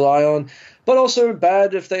rely on, but also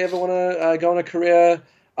bad if they ever want to go on a career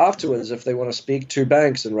afterwards, if they want to speak to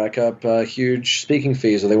banks and rack up huge speaking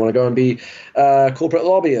fees, or they want to go and be corporate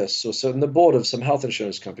lobbyists or sit on the board of some health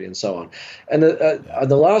insurance company and so on. And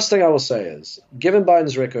the last thing I will say is, given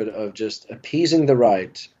Biden's record of just appeasing the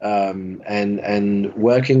right and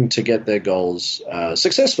working to get their goals,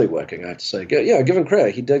 successfully working, I have to say, give him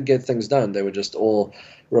credit. He did get things done. They were just all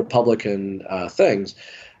Republican things.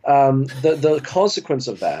 The consequence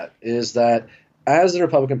of that is that as the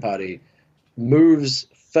Republican Party moves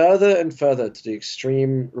further and further to the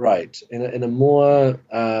extreme right, in a more,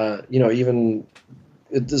 even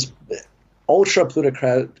this ultra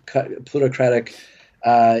plutocratic,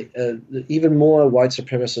 even more white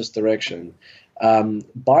supremacist direction,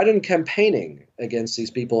 Biden campaigning against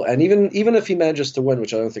these people, and even if he manages to win,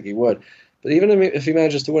 which I don't think he would, but even if he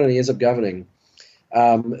manages to win and he ends up governing,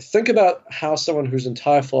 Think about how someone whose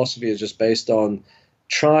entire philosophy is just based on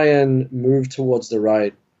try and move towards the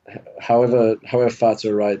right, however far to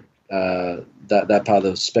the right that part of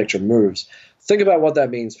the spectrum moves. Think about what that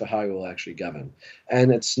means for how you will actually govern.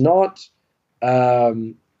 And it's not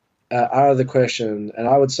out of the question, and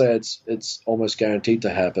I would say it's almost guaranteed to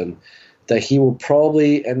happen, that he will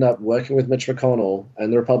probably end up working with Mitch McConnell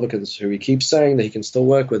and the Republicans, who he keeps saying that he can still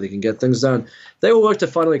work with, he can get things done. They will work to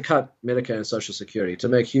finally cut Medicare and Social Security, to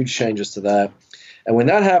make huge changes to that. And when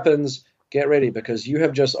that happens, get ready, because you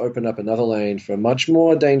have just opened up another lane for a much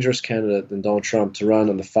more dangerous candidate than Donald Trump to run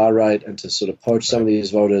on the far right and to sort of poach some of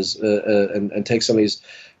these voters and take some of these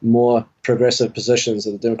more progressive positions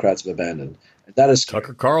that the Democrats have abandoned. That is scary.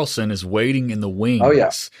 Tucker Carlson is waiting in the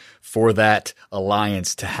wings for that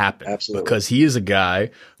alliance to happen. Absolutely. Because he is a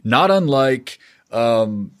guy not unlike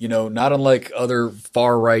other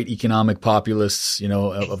far right economic populists,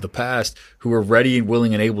 of the past, who are ready and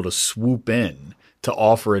willing and able to swoop in to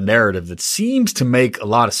offer a narrative that seems to make a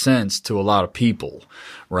lot of sense to a lot of people,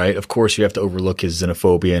 right? Of course, you have to overlook his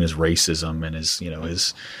xenophobia and his racism and his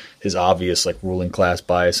obvious ruling class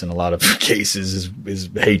bias in a lot of cases, his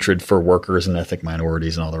hatred for workers and ethnic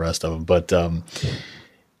minorities and all the rest of them. But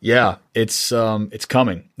it's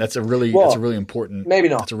coming. That's a really important. Maybe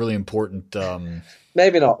not. That's a really important.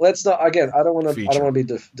 Maybe not. Let's not. Again, I don't want to be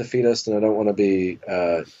defeatist, and I don't want to be.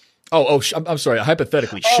 I'm sorry.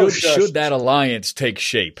 Hypothetically, should that alliance take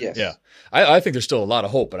shape? Yes. Yeah, I think there's still a lot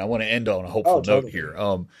of hope, and I want to end on a hopeful note here.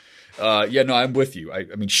 I'm with you. I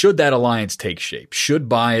mean, should that alliance take shape? Should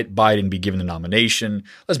Biden be given the nomination?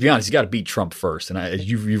 Let's be honest, he's got to beat Trump first. And as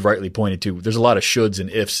you've rightly pointed to, there's a lot of shoulds and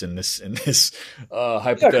ifs in this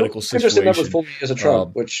hypothetical situation. Just remember 4 years of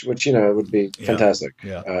Trump, which would be fantastic.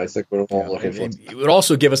 Yeah. I think we're all looking for. It would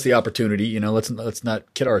also give us the opportunity. Let's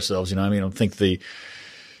not kid ourselves. I don't think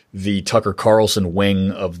the Tucker Carlson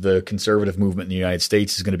wing of the conservative movement in the United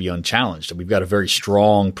States is going to be unchallenged. We've got a very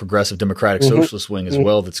strong progressive democratic socialist wing as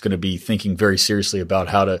well that's going to be thinking very seriously about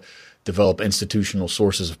how to develop institutional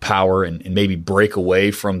sources of power and maybe break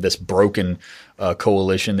away from this broken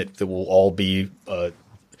coalition that will all be that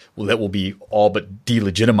will be all but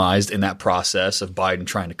delegitimized in that process of Biden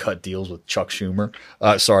trying to cut deals with Chuck Schumer.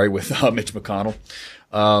 With Mitch McConnell.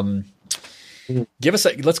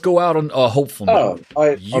 Let's go out on a hopeful note.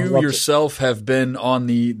 You yourself have been on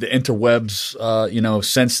the interwebs,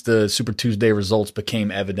 since the Super Tuesday results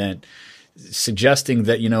became evident, suggesting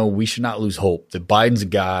that, we should not lose hope, that Biden's a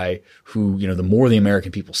guy who, the more the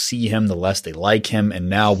American people see him, the less they like him. And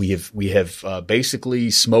now we have basically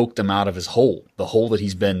smoked him out of his hole, the hole that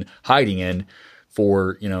he's been hiding in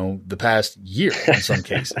for, the past year in some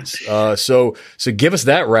cases. So give us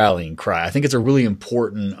that rallying cry. I think it's a really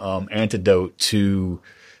important antidote to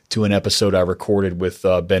an episode I recorded with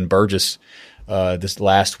Ben Burgess this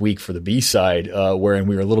last week for the B-side, wherein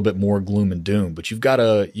we were a little bit more gloom and doom. But you got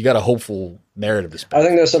a hopeful narrative to speak. I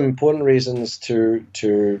think there's some important reasons to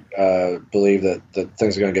believe that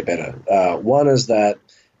things are going to get better. One is that,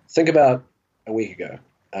 think about a week ago.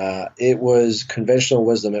 It was conventional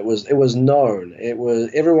wisdom. It was known.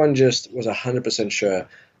 Everyone just was 100% sure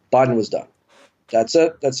Biden was done. That's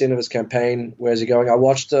it. That's the end of his campaign. Where's he going? I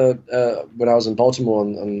watched when I was in Baltimore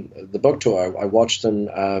on the book tour. I watched him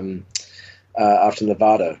after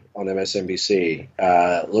Nevada on MSNBC,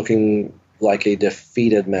 looking like a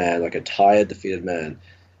defeated man, like a tired, defeated man.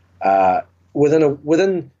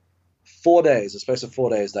 Within 4 days, a space of 4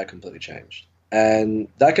 days, that completely changed, and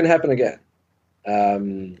that can happen again.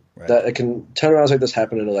 That it can turnarounds like this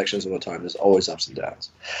happen in elections all the time. There's always ups and downs.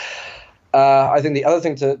 I think the other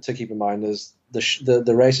thing to keep in mind is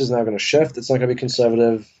the race is now going to shift. It's not going to be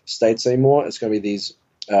conservative states anymore. It's going to be these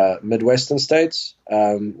Midwestern states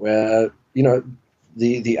where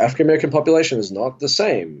the African American population is not the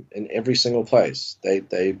same in every single place.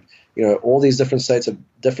 They all these different states have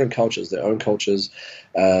different cultures, their own cultures,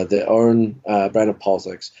 their own brand of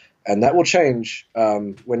politics. And that will change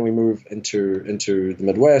when we move into the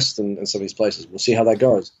Midwest and some of these places. We'll see how that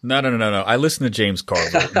goes. No. I listen to James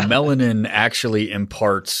Carville. Melanin actually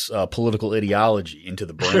imparts political ideology into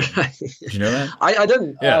the brain. Did you know that? I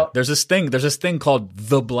didn't. Yeah. There's this thing called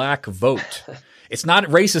the black vote. It's not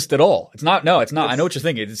racist at all. It's not. No, it's not. I know what you're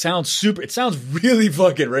thinking. It sounds really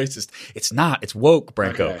fucking racist. It's not. It's woke,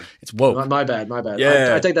 Branko. Okay. It's woke. My bad.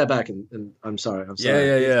 Yeah. I take that back, and I'm sorry.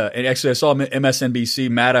 Yeah. And actually, I saw MSNBC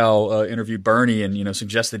Maddow interviewed Bernie and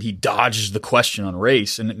suggested he dodged the question on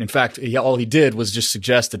race. And in fact, all he did was just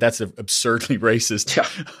suggest that that's an absurdly racist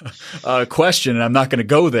question, and I'm not going to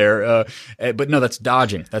go there. But no, that's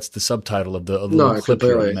dodging. That's the subtitle of the little clip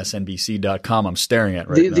here on MSNBC.com I'm staring at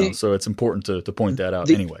right now. So it's important to point point that out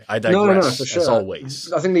anyway. I digress, no, for sure. as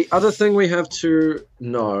always. I think the other thing we have to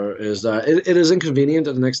know is that it is inconvenient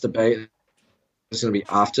that the next debate is going to be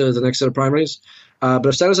after the next set of primaries. But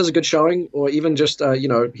if Sanders has a good showing, or even just,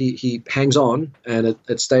 he hangs on and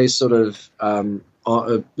it stays sort of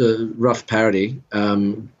rough parity,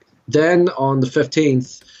 then on the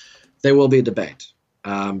 15th, there will be a debate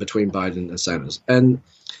between Biden and Sanders. And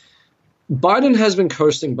Biden has been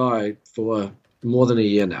coasting by for more than a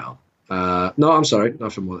year now. No, I'm sorry,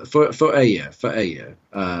 not for more than for a year.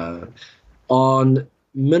 On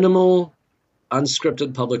minimal,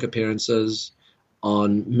 unscripted public appearances,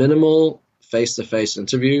 on minimal face-to-face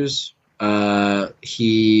interviews.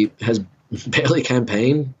 He has barely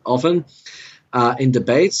campaigned often. In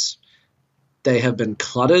debates, they have been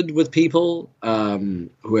cluttered with people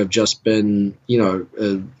who have just been,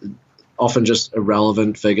 often just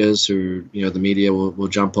irrelevant figures who, the media will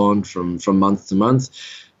jump on from month to month,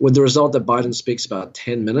 with the result that Biden speaks about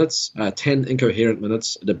 10 incoherent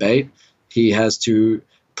minutes a debate. He has to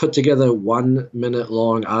put together 1 minute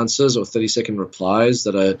long answers or 30-second replies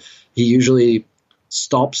that he usually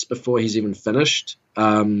stops before he's even finished.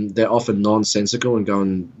 They're often nonsensical and go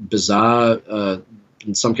in bizarre,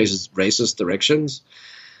 in some cases racist directions.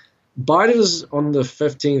 Biden is on the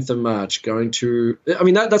 15th of March going to,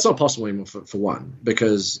 that's not possible anymore for one,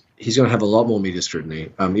 because he's going to have a lot more media scrutiny,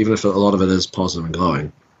 even if a lot of it is positive and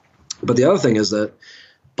glowing. But the other thing is that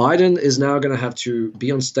Biden is now going to have to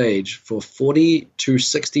be on stage for 40 to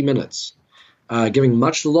 60 minutes, giving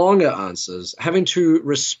much longer answers, having to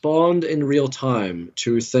respond in real time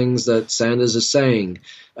to things that Sanders is saying,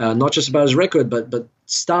 not just about his record, but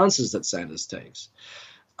stances that Sanders takes.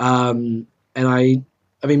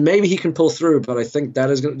 Maybe he can pull through, but I think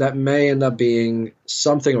that may end up being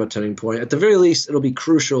something of a turning point. At the very least, it'll be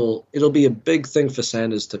crucial. It'll be a big thing for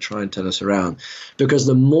Sanders to try and turn this around, because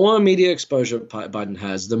the more media exposure Biden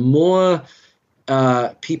has, the more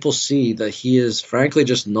people see that he is frankly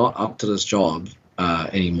just not up to this job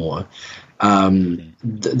anymore.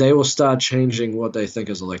 They will start changing what they think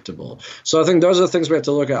is electable. So I think those are the things we have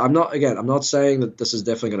to look at. I'm not saying that this is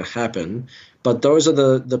definitely going to happen, but those are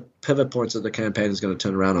the pivot points that the campaign is going to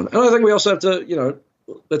turn around on. And I think we also have to,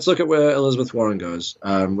 let's look at where Elizabeth Warren goes,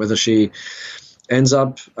 whether she ends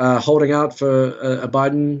up holding out for a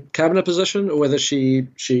Biden cabinet position, or whether she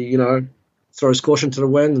throws caution to the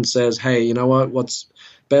wind and says, hey, you know what's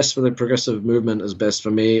best for the progressive movement is best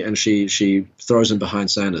for me, and she throws in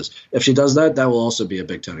behind Sanders. If she does that, that will also be a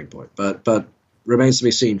big turning point. But remains to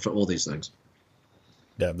be seen for all these things.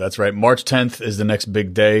 Yeah, that's right. March 10th is the next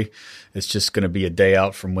big day. It's just going to be a day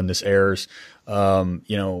out from when this airs. Not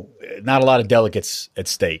a lot of delegates at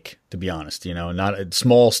stake, to be honest. Not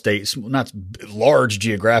small states, not large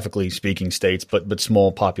geographically speaking states, but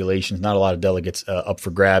small populations. Not a lot of delegates up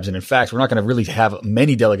for grabs. And in fact, we're not going to really have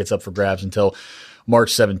many delegates up for grabs until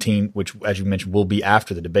March 17th, which, as you mentioned, will be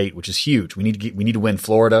after the debate, which is huge. We need to win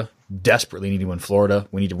Florida. Desperately need to win Florida.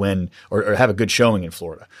 We need to win or have a good showing in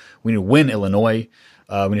Florida. We need to win Illinois.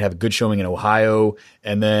 We need to have a good showing in Ohio.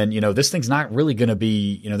 And then, this thing's not really going to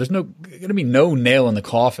be, there's going to be no nail in the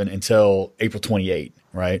coffin until April 28th,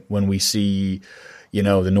 right? When we see, the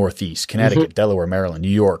Northeast, Connecticut, Delaware, Maryland, New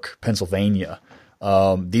York, Pennsylvania.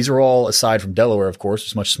 These are all, aside from Delaware, of course,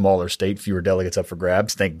 it's a much smaller state, fewer delegates up for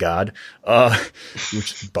grabs, thank God,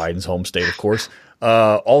 which is Biden's home state, of course.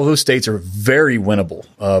 All of those states are very winnable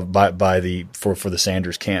for the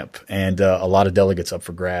Sanders camp, and a lot of delegates up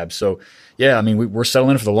for grabs. So, yeah, we're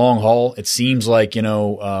settling for the long haul. It seems like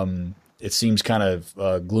it seems kind of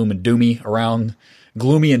gloomy and doomy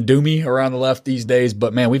around the left these days.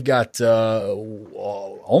 But man, we've got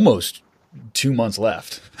almost 2 months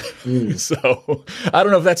left. So I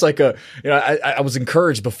don't know if that's like I was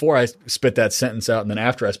encouraged before I spit that sentence out, and then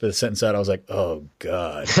after I spit the sentence out, I was like, oh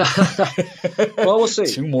God. Well, we'll see.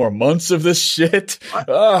 2 more months of this shit.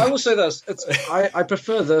 I will say this. I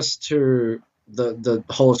prefer this to the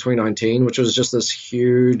whole of 2019, which was just this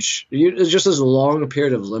huge, just this long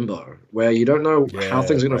period of limbo where you don't know how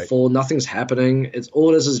things are going to fall. Nothing's happening.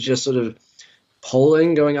 All this is just sort of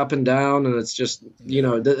polling going up and down, and it's just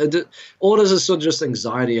all this is sort of just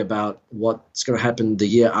anxiety about what's going to happen the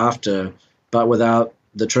year after, but without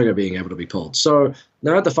the trigger being able to be pulled. So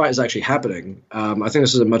now that the fight is actually happening, I think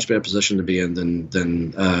this is a much better position to be in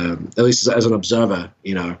than at least as an observer,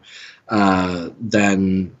 than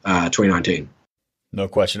 2019. No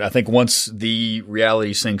question. I think once the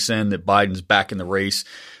reality sinks in that Biden's back in the race,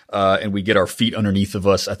 and we get our feet underneath of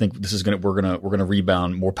us, I think this is we're gonna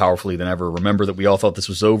rebound more powerfully than ever. Remember that we all thought this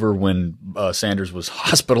was over when Sanders was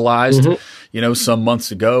hospitalized, some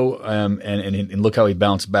months ago, and look how he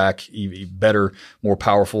bounced back, better, more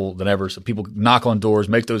powerful than ever. So people knock on doors,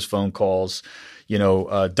 make those phone calls.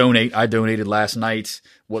 Donate. I donated last night.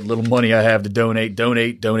 What little money I have to donate.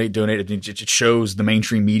 It shows the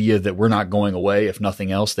mainstream media that we're not going away. If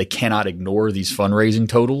nothing else, they cannot ignore these fundraising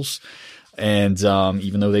totals. And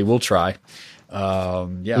even though they will try, a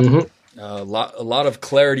lot of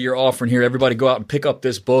clarity you're offering here. Everybody go out and pick up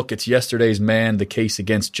this book. It's Yesterday's Man, The Case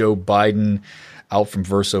Against Joe Biden, out from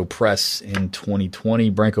Verso Press in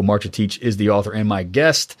 2020. Branko Marcetic is the author and my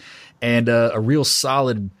guest, and a real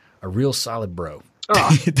solid bro.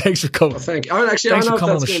 Oh, thanks for coming. Well, thank you. I don't know if that's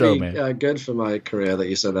on the show, going to be man. Good for my career that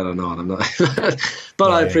you said that or not. I'm not,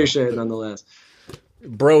 but I appreciate it nonetheless.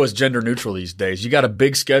 Bro is gender neutral these days. You got a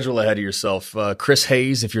big schedule ahead of yourself. Chris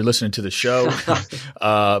Hayes, if you're listening to the show,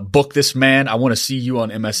 book this man. I want to see you on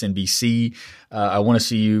MSNBC. I want to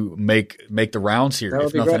see you make the rounds here.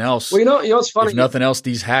 If nothing else, well, what's funny? If nothing else,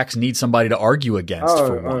 these hacks need somebody to argue against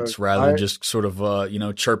for once, rather than just sort of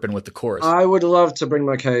chirping with the chorus. I would love to bring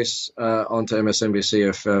my case onto MSNBC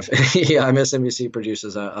if MSNBC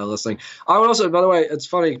producers are listening. I would also, by the way, it's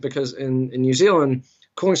funny because in New Zealand,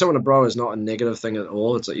 calling someone a bro is not a negative thing at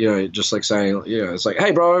all. It's like, just like saying, it's like,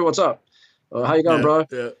 hey, bro, what's up? How you going, bro?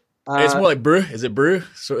 Yeah. It's more like brew. Is it brew?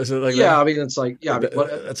 So is it like that? I mean, it's like,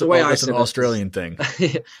 that's the way that's an Australian thing.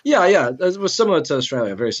 yeah. It was similar to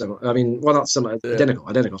Australia, very similar. I mean, well, not similar,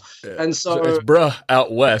 identical. Yeah. And so it's bruh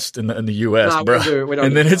out west in the US, bruh. We don't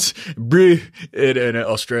and then it's brew in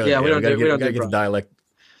Australia. Yeah, we don't get the dialect.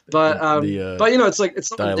 But it's like,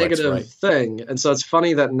 it's not a negative thing. And so it's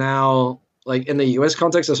funny that now, like in the US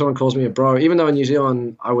context, if someone calls me a bro, even though in New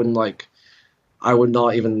Zealand I would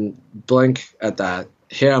not even blink at that.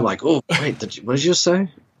 Here I'm like, oh wait, what did you say?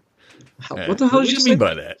 What the hell did you mean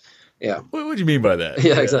by that? Yeah, what do you mean by that?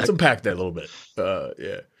 Yeah, exactly. Let's unpack that a little bit.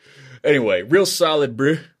 Anyway, real solid,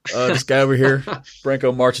 bro. This guy over here,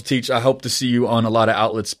 Branko Marcetic. I hope to see you on a lot of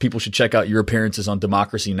outlets. People should check out your appearances on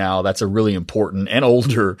Democracy Now! That's a really important and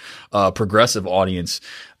older progressive audience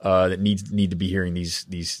that need to be hearing this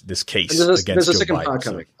case against Joe Biden. There's a second part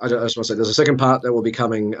coming. I just want to say there's a second part that will be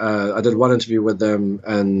coming. I did one interview with them,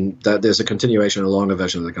 and that there's a continuation, a longer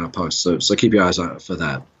version they're going to post. So keep your eyes out for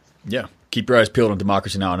that. Yeah. Keep your eyes peeled on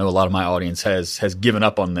Democracy Now! I know a lot of my audience has given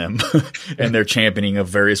up on them and their championing of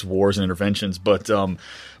various wars and interventions, but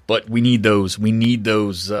we need those. We need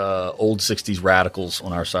those old 60s radicals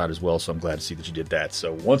on our side as well, so I'm glad to see that you did that.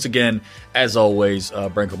 So once again, as always,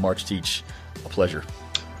 Branko Marcetic, a pleasure.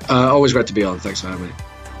 Always great to be on. Thanks for having me.